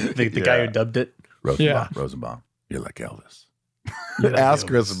yeah, the guy who dubbed it. Rosenbaum, you're like Elvis. Ask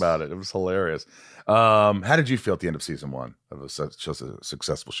Chris about it. It was hilarious. How did you feel at the end of season 1 of such a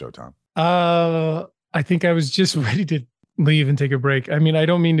successful show, Tom? I think I was just ready to leave and take a break. I mean, I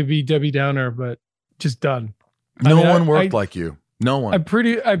don't mean to be Debbie Downer, but just done. No one worked like you. No one. I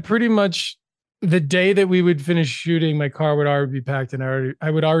pretty much, the day that we would finish shooting, my car would already be packed and I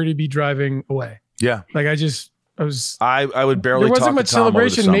would already be driving away. Yeah. Like I would barely. There wasn't talk much to Tom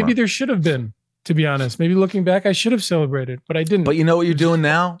celebration. over the Maybe there should have been, to be honest. Maybe looking back, I should have celebrated, but I didn't. But you know what you're doing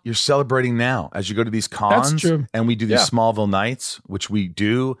now? You're celebrating now as you go to these cons. That's true. And we do these Smallville nights, which we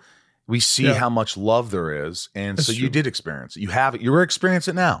do. We see how much love there is. And That's so true. you did experience it. You have it. You're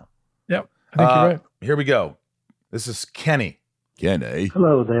experiencing it now. Yep. I think you're right. Here we go. This is Kenny. Kenny.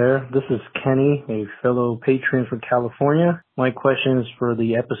 Hello there. This is Kenny, a fellow patron from California. My question is for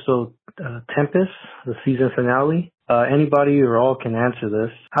the episode Tempest, the season finale. Anybody or all can answer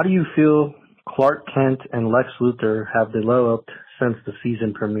this. How do you feel Clark Kent and Lex Luthor have developed since the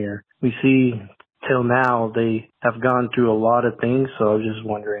season premiere? We see till now they have gone through a lot of things, so I was just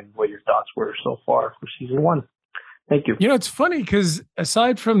wondering what your thoughts were so far for season 1. Thank you. It's funny because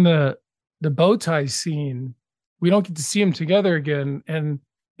aside from the bow tie scene, we don't get to see them together again, and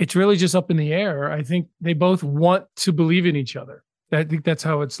it's really just up in the air. I think they both want to believe in each other. I think that's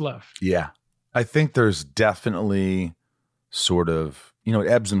how it's left. Yeah. I think there's definitely sort of, it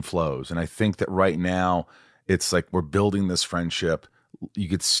ebbs and flows. And I think that right now it's like we're building this friendship. You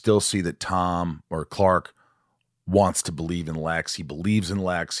could still see that Tom or Clark wants to believe in Lex. He believes in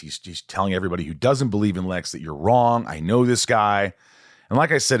Lex. He's telling everybody who doesn't believe in Lex that you're wrong. I know this guy. And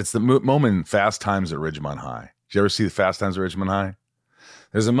like I said, it's the moment in Fast Times at Ridgemont High. Did you ever see the Fast Times at Ridgemont High?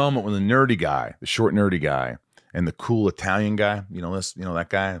 There's a moment when the nerdy guy, the short nerdy guy, and the cool Italian guy, that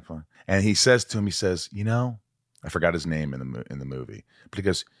guy, and he says to him, I forgot his name in the movie, but he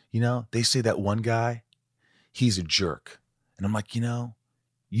goes, they say that one guy, he's a jerk. And I'm like, you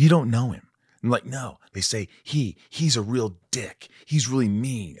don't know him. I'm like, no, they say he's a real dick. He's really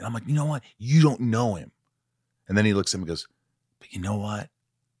mean. And I'm like, you know what? You don't know him. And then he looks at him and goes, but you know what?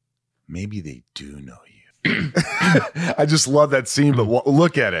 Maybe they do know you. I just love that scene, but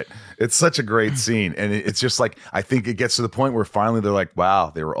look at it. It's such a great scene. And it's just like, I think it gets to the point where finally they're like,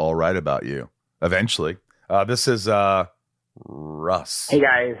 wow, they were all right about you. Eventually This is Russ. Hey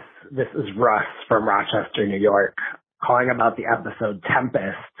guys, this is Russ from Rochester, New York, calling about the episode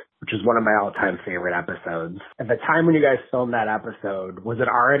Tempest, which is one of my all-time favorite episodes. At the time when you guys filmed that episode, was it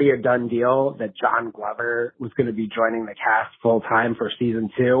already a done deal that John Glover was going to be joining the cast full-time for season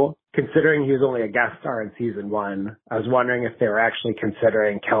 2? Considering he was only a guest star in season 1, I was wondering if they were actually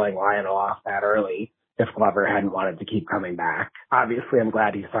considering killing Lionel off that early, if Glover hadn't wanted to keep coming back. Obviously, I'm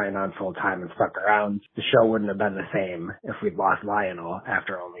glad he signed on full-time and stuck around. The show wouldn't have been the same if we'd lost Lionel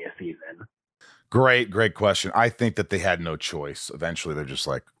after only a season. Great question. I think that they had no choice. Eventually, they're just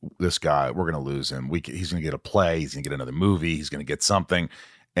like, this guy, we're going to lose him. He's going to get a play. He's going to get another movie. He's going to get something.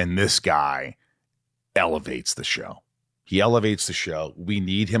 And this guy elevates the show. He elevates the show. We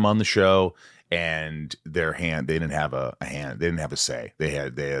need him on the show. And they didn't have a hand. They didn't have a say. They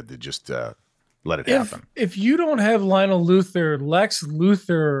had to just let it happen. If you don't have Lionel Luthor, Lex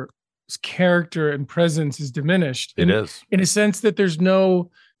Luthor's character and presence is diminished. It is. In a sense that there's no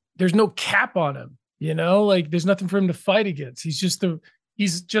cap on him, like there's nothing for him to fight against. He's just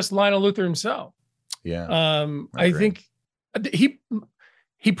Lionel Luthor himself. Yeah. I think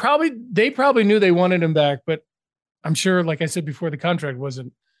they probably knew they wanted him back, but I'm sure, like I said before, the contract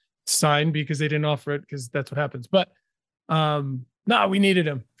wasn't signed because they didn't offer it, because that's what happens. But no, we needed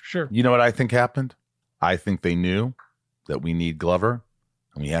him for sure. You know what I think happened? I think they knew that we need Glover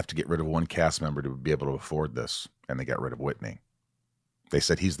and we have to get rid of one cast member to be able to afford this. And they got rid of Whitney. They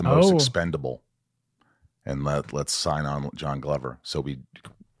said he's the most expendable, and let's sign on John Glover.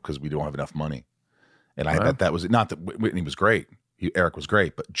 Because we don't have enough money. And I bet that was not that Whitney was great. Eric was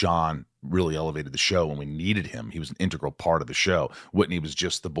great, but John really elevated the show when we needed him. He was an integral part of the show. Whitney was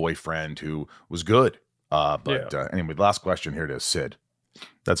just the boyfriend who was good. Anyway, last question. Here it is, Sid.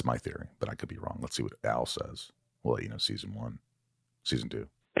 That's my theory, but I could be wrong. Let's see what Al says. Well, season 2.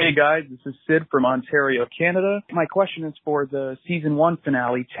 Hey guys, this is Sid from Ontario, Canada. My question is for the season 1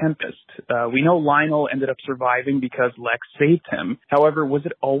 finale, Tempest. We know Lionel ended up surviving because Lex saved him. However, was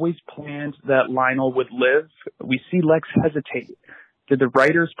it always planned that Lionel would live? We see Lex hesitate. Did the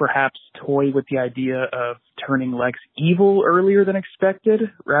writers perhaps toy with the idea of turning Lex evil earlier than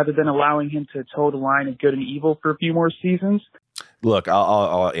expected, rather than allowing him to toe the line of good and evil for a few more seasons? Look,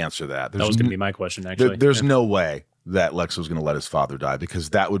 I'll answer that. That was going to be my question, actually. There's no way that Lex was going to let his father die,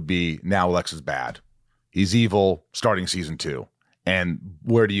 because that would be, now Lex is bad. He's evil starting season 2. And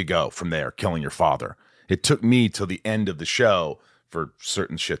where do you go from there? Killing your father. It took me till the end of the show for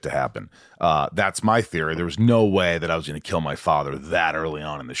certain shit to happen. That's my theory. There was no way that I was going to kill my father that early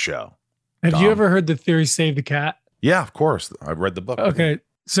on in the show. Have you ever heard the theory save the cat? Yeah, of course. I've read the book. Okay.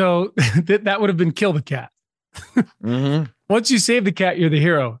 So that would have been kill the cat. Mm-hmm. Once you save the cat, you're the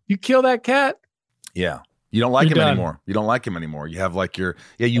hero. You kill that cat. Yeah. You don't like You're him done. anymore. You don't like him anymore. You have like want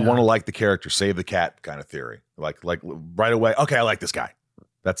to like the character, save the cat kind of theory. Like right away. Okay, I like this guy.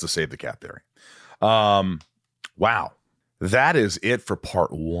 That's the save the cat theory. Wow. That is it for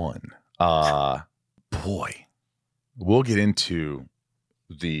part 1. Boy, we'll get into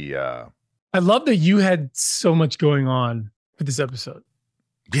the I love that you had so much going on for this episode.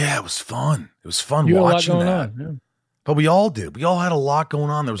 Yeah, it was fun. It was fun You had a lot watching going that. on, yeah. But we all did. We all had a lot going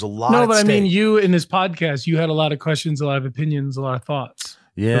on. There was a lot. No, at but I mean, stake. you in this podcast, you had a lot of questions, a lot of opinions, a lot of thoughts.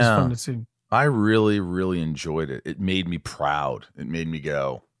 Yeah. It was fun to see. I really, really enjoyed it. It made me proud. It made me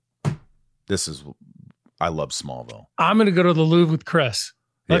go, I love Smallville. I'm going to go to the Louvre with Chris.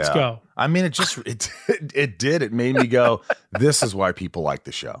 Let's Yeah. go. I mean, it did. It made me go, this is why people like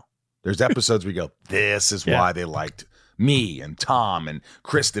the show. There's episodes where you go, this is why they liked me and Tom and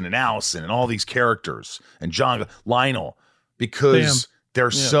Kristen and Allison and all these characters and John, Lionel, because they're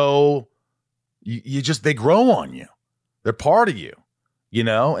so, they grow on you. They're part of you,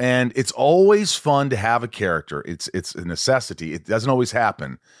 and it's always fun to have a character. It's a necessity. It doesn't always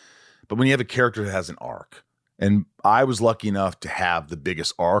happen, but when you have a character that has an arc, and I was lucky enough to have the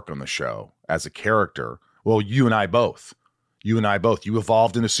biggest arc on the show as a character. Well, you and I both. You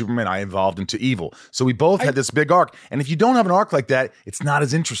evolved into Superman. I evolved into evil. So we both had this big arc. And if you don't have an arc like that, it's not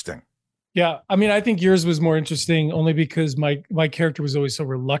as interesting. Yeah. I mean, I think yours was more interesting only because my character was always so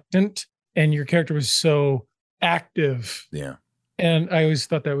reluctant and your character was so active. Yeah. And I always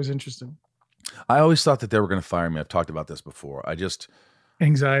thought that was interesting. I always thought that they were going to fire me. I've talked about this before.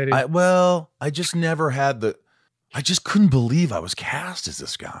 Anxiety. I just never had I just couldn't believe I was cast as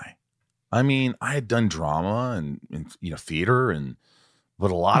this guy. I mean, I had done drama and theater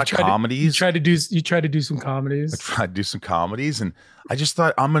but a lot of comedies. You tried to do some comedies. I tried to do some comedies, and I just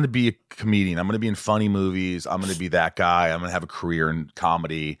thought, I'm going to be a comedian. I'm going to be in funny movies. I'm going to be that guy. I'm going to have a career in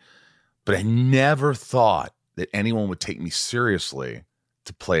comedy. But I never thought that anyone would take me seriously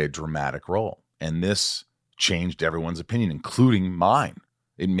to play a dramatic role. And this changed everyone's opinion, including mine.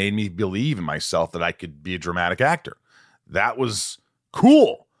 It made me believe in myself that I could be a dramatic actor. That was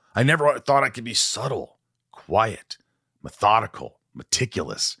cool. I never thought I could be subtle, quiet, methodical,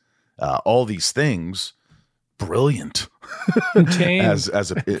 meticulous, all these things. Brilliant. as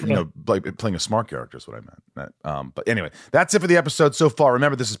a like playing a smart character is what I meant. But anyway, that's it for the episode so far.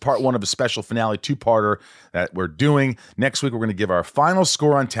 Remember, this is part 1 of a special finale 2-parter that we're doing. Next week, we're going to give our final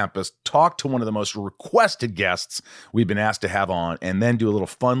score on Tempest, talk to one of the most requested guests we've been asked to have on, and then do a little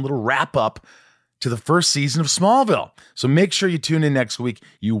fun little wrap up to the first season of Smallville. So make sure you tune in next week.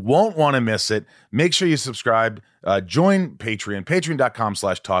 You won't want to miss it. Make sure you subscribe. Join Patreon,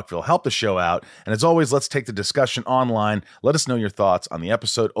 patreon.com/Talkville. Help the show out. And as always, let's take the discussion online. Let us know your thoughts on the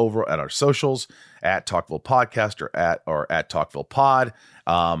episode over at our socials, at Talkville Podcast or at Talkville Pod.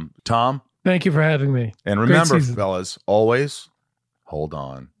 Tom? Thank you for having me. And remember, fellas, always hold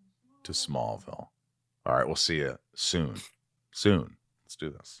on to Smallville. All right, we'll see you soon. Let's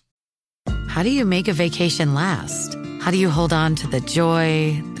do this. How do you make a vacation last? How do you hold on to the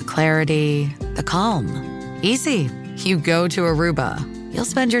joy, the clarity, the calm? Easy. You go to Aruba. You'll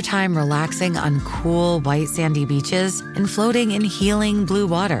spend your time relaxing on cool, white, sandy beaches and floating in healing blue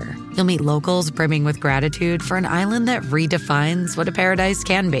water. You'll meet locals brimming with gratitude for an island that redefines what a paradise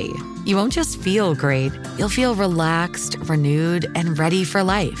can be. You won't just feel great. You'll feel relaxed, renewed, and ready for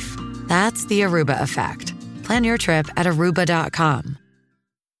life. That's the Aruba effect. Plan your trip at Aruba.com.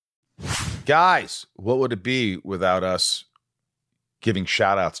 Guys, what would it be without us giving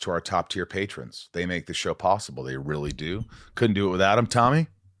shout outs to our top tier patrons? They make the show possible. They really do. Couldn't do it without them, Tommy.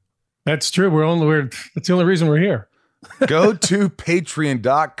 That's true. That's the only reason we're here. Go to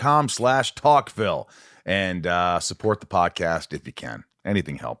patreon.com/Talkville and support the podcast if you can.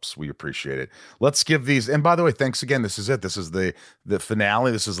 Anything helps. We appreciate it. Let's give these. And by the way, thanks again. This is it. This is the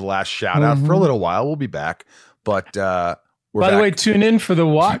finale. This is the last shout out for a little while. We'll be back. But by the way, tune in for the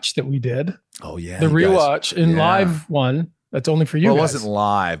watch that we did. Oh, yeah. The rewatch in live one. That's only for you guys. It wasn't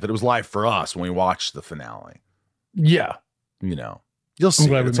live, but it was live for us when we watched the finale. Yeah. You'll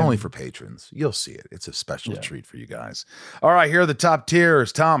see it. It's only for patrons. You'll see it. It's a special treat for you guys. All right, here are the top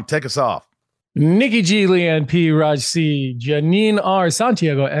tiers. Tom, take us off. Nikki G, Leanne P, Raj C, Janine R,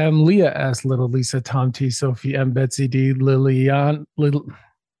 Santiago M, Leah S, Little Lisa, Tom T, Sophie M, Betsy D, Liliana.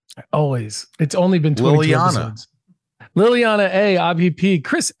 Always. It's only been 22 episodes. Liliana A, Avi P,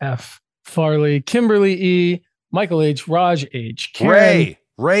 Chris F, Farley, Kimberly E, Michael H, Raj H, Karen,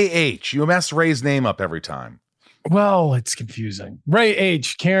 Ray H. You mess Ray's name up every time. Well, it's confusing. Ray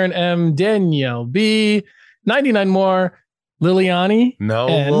H, Karen M, Danielle B, 99 more, Liliani. No,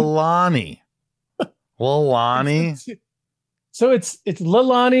 Lilani. Lilani. So it's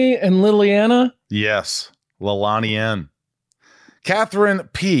Lilani and Liliana? Yes, Lilani N. Catherine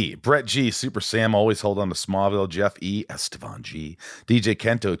P, Brett G, Super Sam, always hold on to Smallville, Jeff E, Estevan G, DJ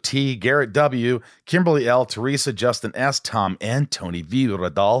Kento T, Garrett W, Kimberly L, Teresa, Justin S, Tom N, Tony V,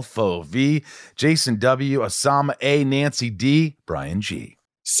 Rodolfo V, Jason W, Osama A, Nancy D, Brian G,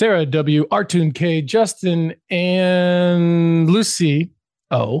 Sarah W, Artoon K, Justin and Lucy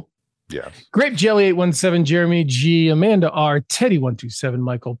O. Yes. Grape Jelly 817, Jeremy G, Amanda R, Teddy 127,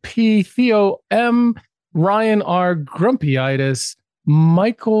 Michael P, Theo M, Ryan R, Grumpyitis,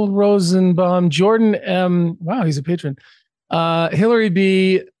 Michael Rosenbaum, Jordan M. Wow, he's a patron. Hillary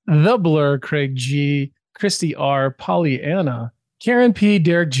B, The Blur, Craig G, Christy R, Pollyanna, Karen P,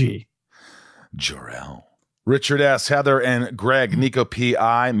 Derek G, Jorel, Richard S, Heather and Greg, Nico P,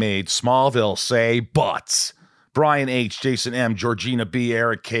 I made Smallville say butts. Brian H, Jason M, Georgina B,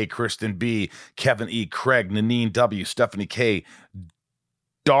 Eric K, Kristen B, Kevin E, Craig, Nanine W, Stephanie K,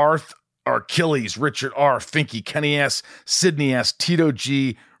 Darth Achilles, Richard R, Finky, Kenny S, Sydney S, Tito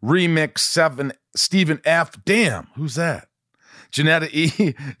G, Remix 7, Stephen F. Damn, who's that? Janetta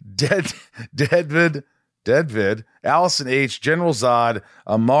E, Deadvid, Allison H, General Zod,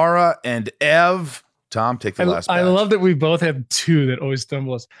 Amara, and Ev. Tom, take the last. I love that we both have two that always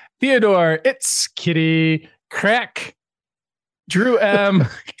stumble us. Theodore, It's Kitty, Crack, Drew M,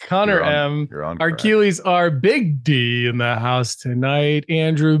 Connor M, Achilles R, Big D in the house tonight,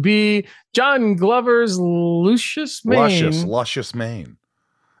 Andrew B, John Glover's Luscious Maine. Luscious Maine.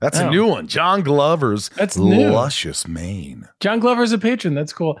 That's a new one. John Glover's Luscious Maine. John Glover's a patron.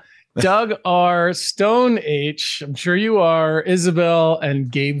 That's cool. Doug R, Stone H, I'm sure you are, Isabel,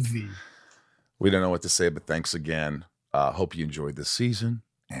 and Gabe V. We don't know what to say, but thanks again. Hope you enjoyed this season.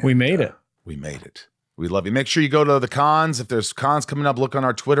 And, we made it. We made it. We love you. Make sure you go to the cons. If there's cons coming up, look on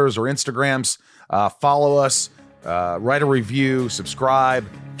our Twitters or Instagrams. Follow us. Write a review. Subscribe.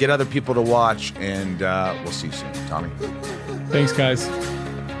 Get other people to watch. And we'll see you soon. Tommy. Thanks, guys.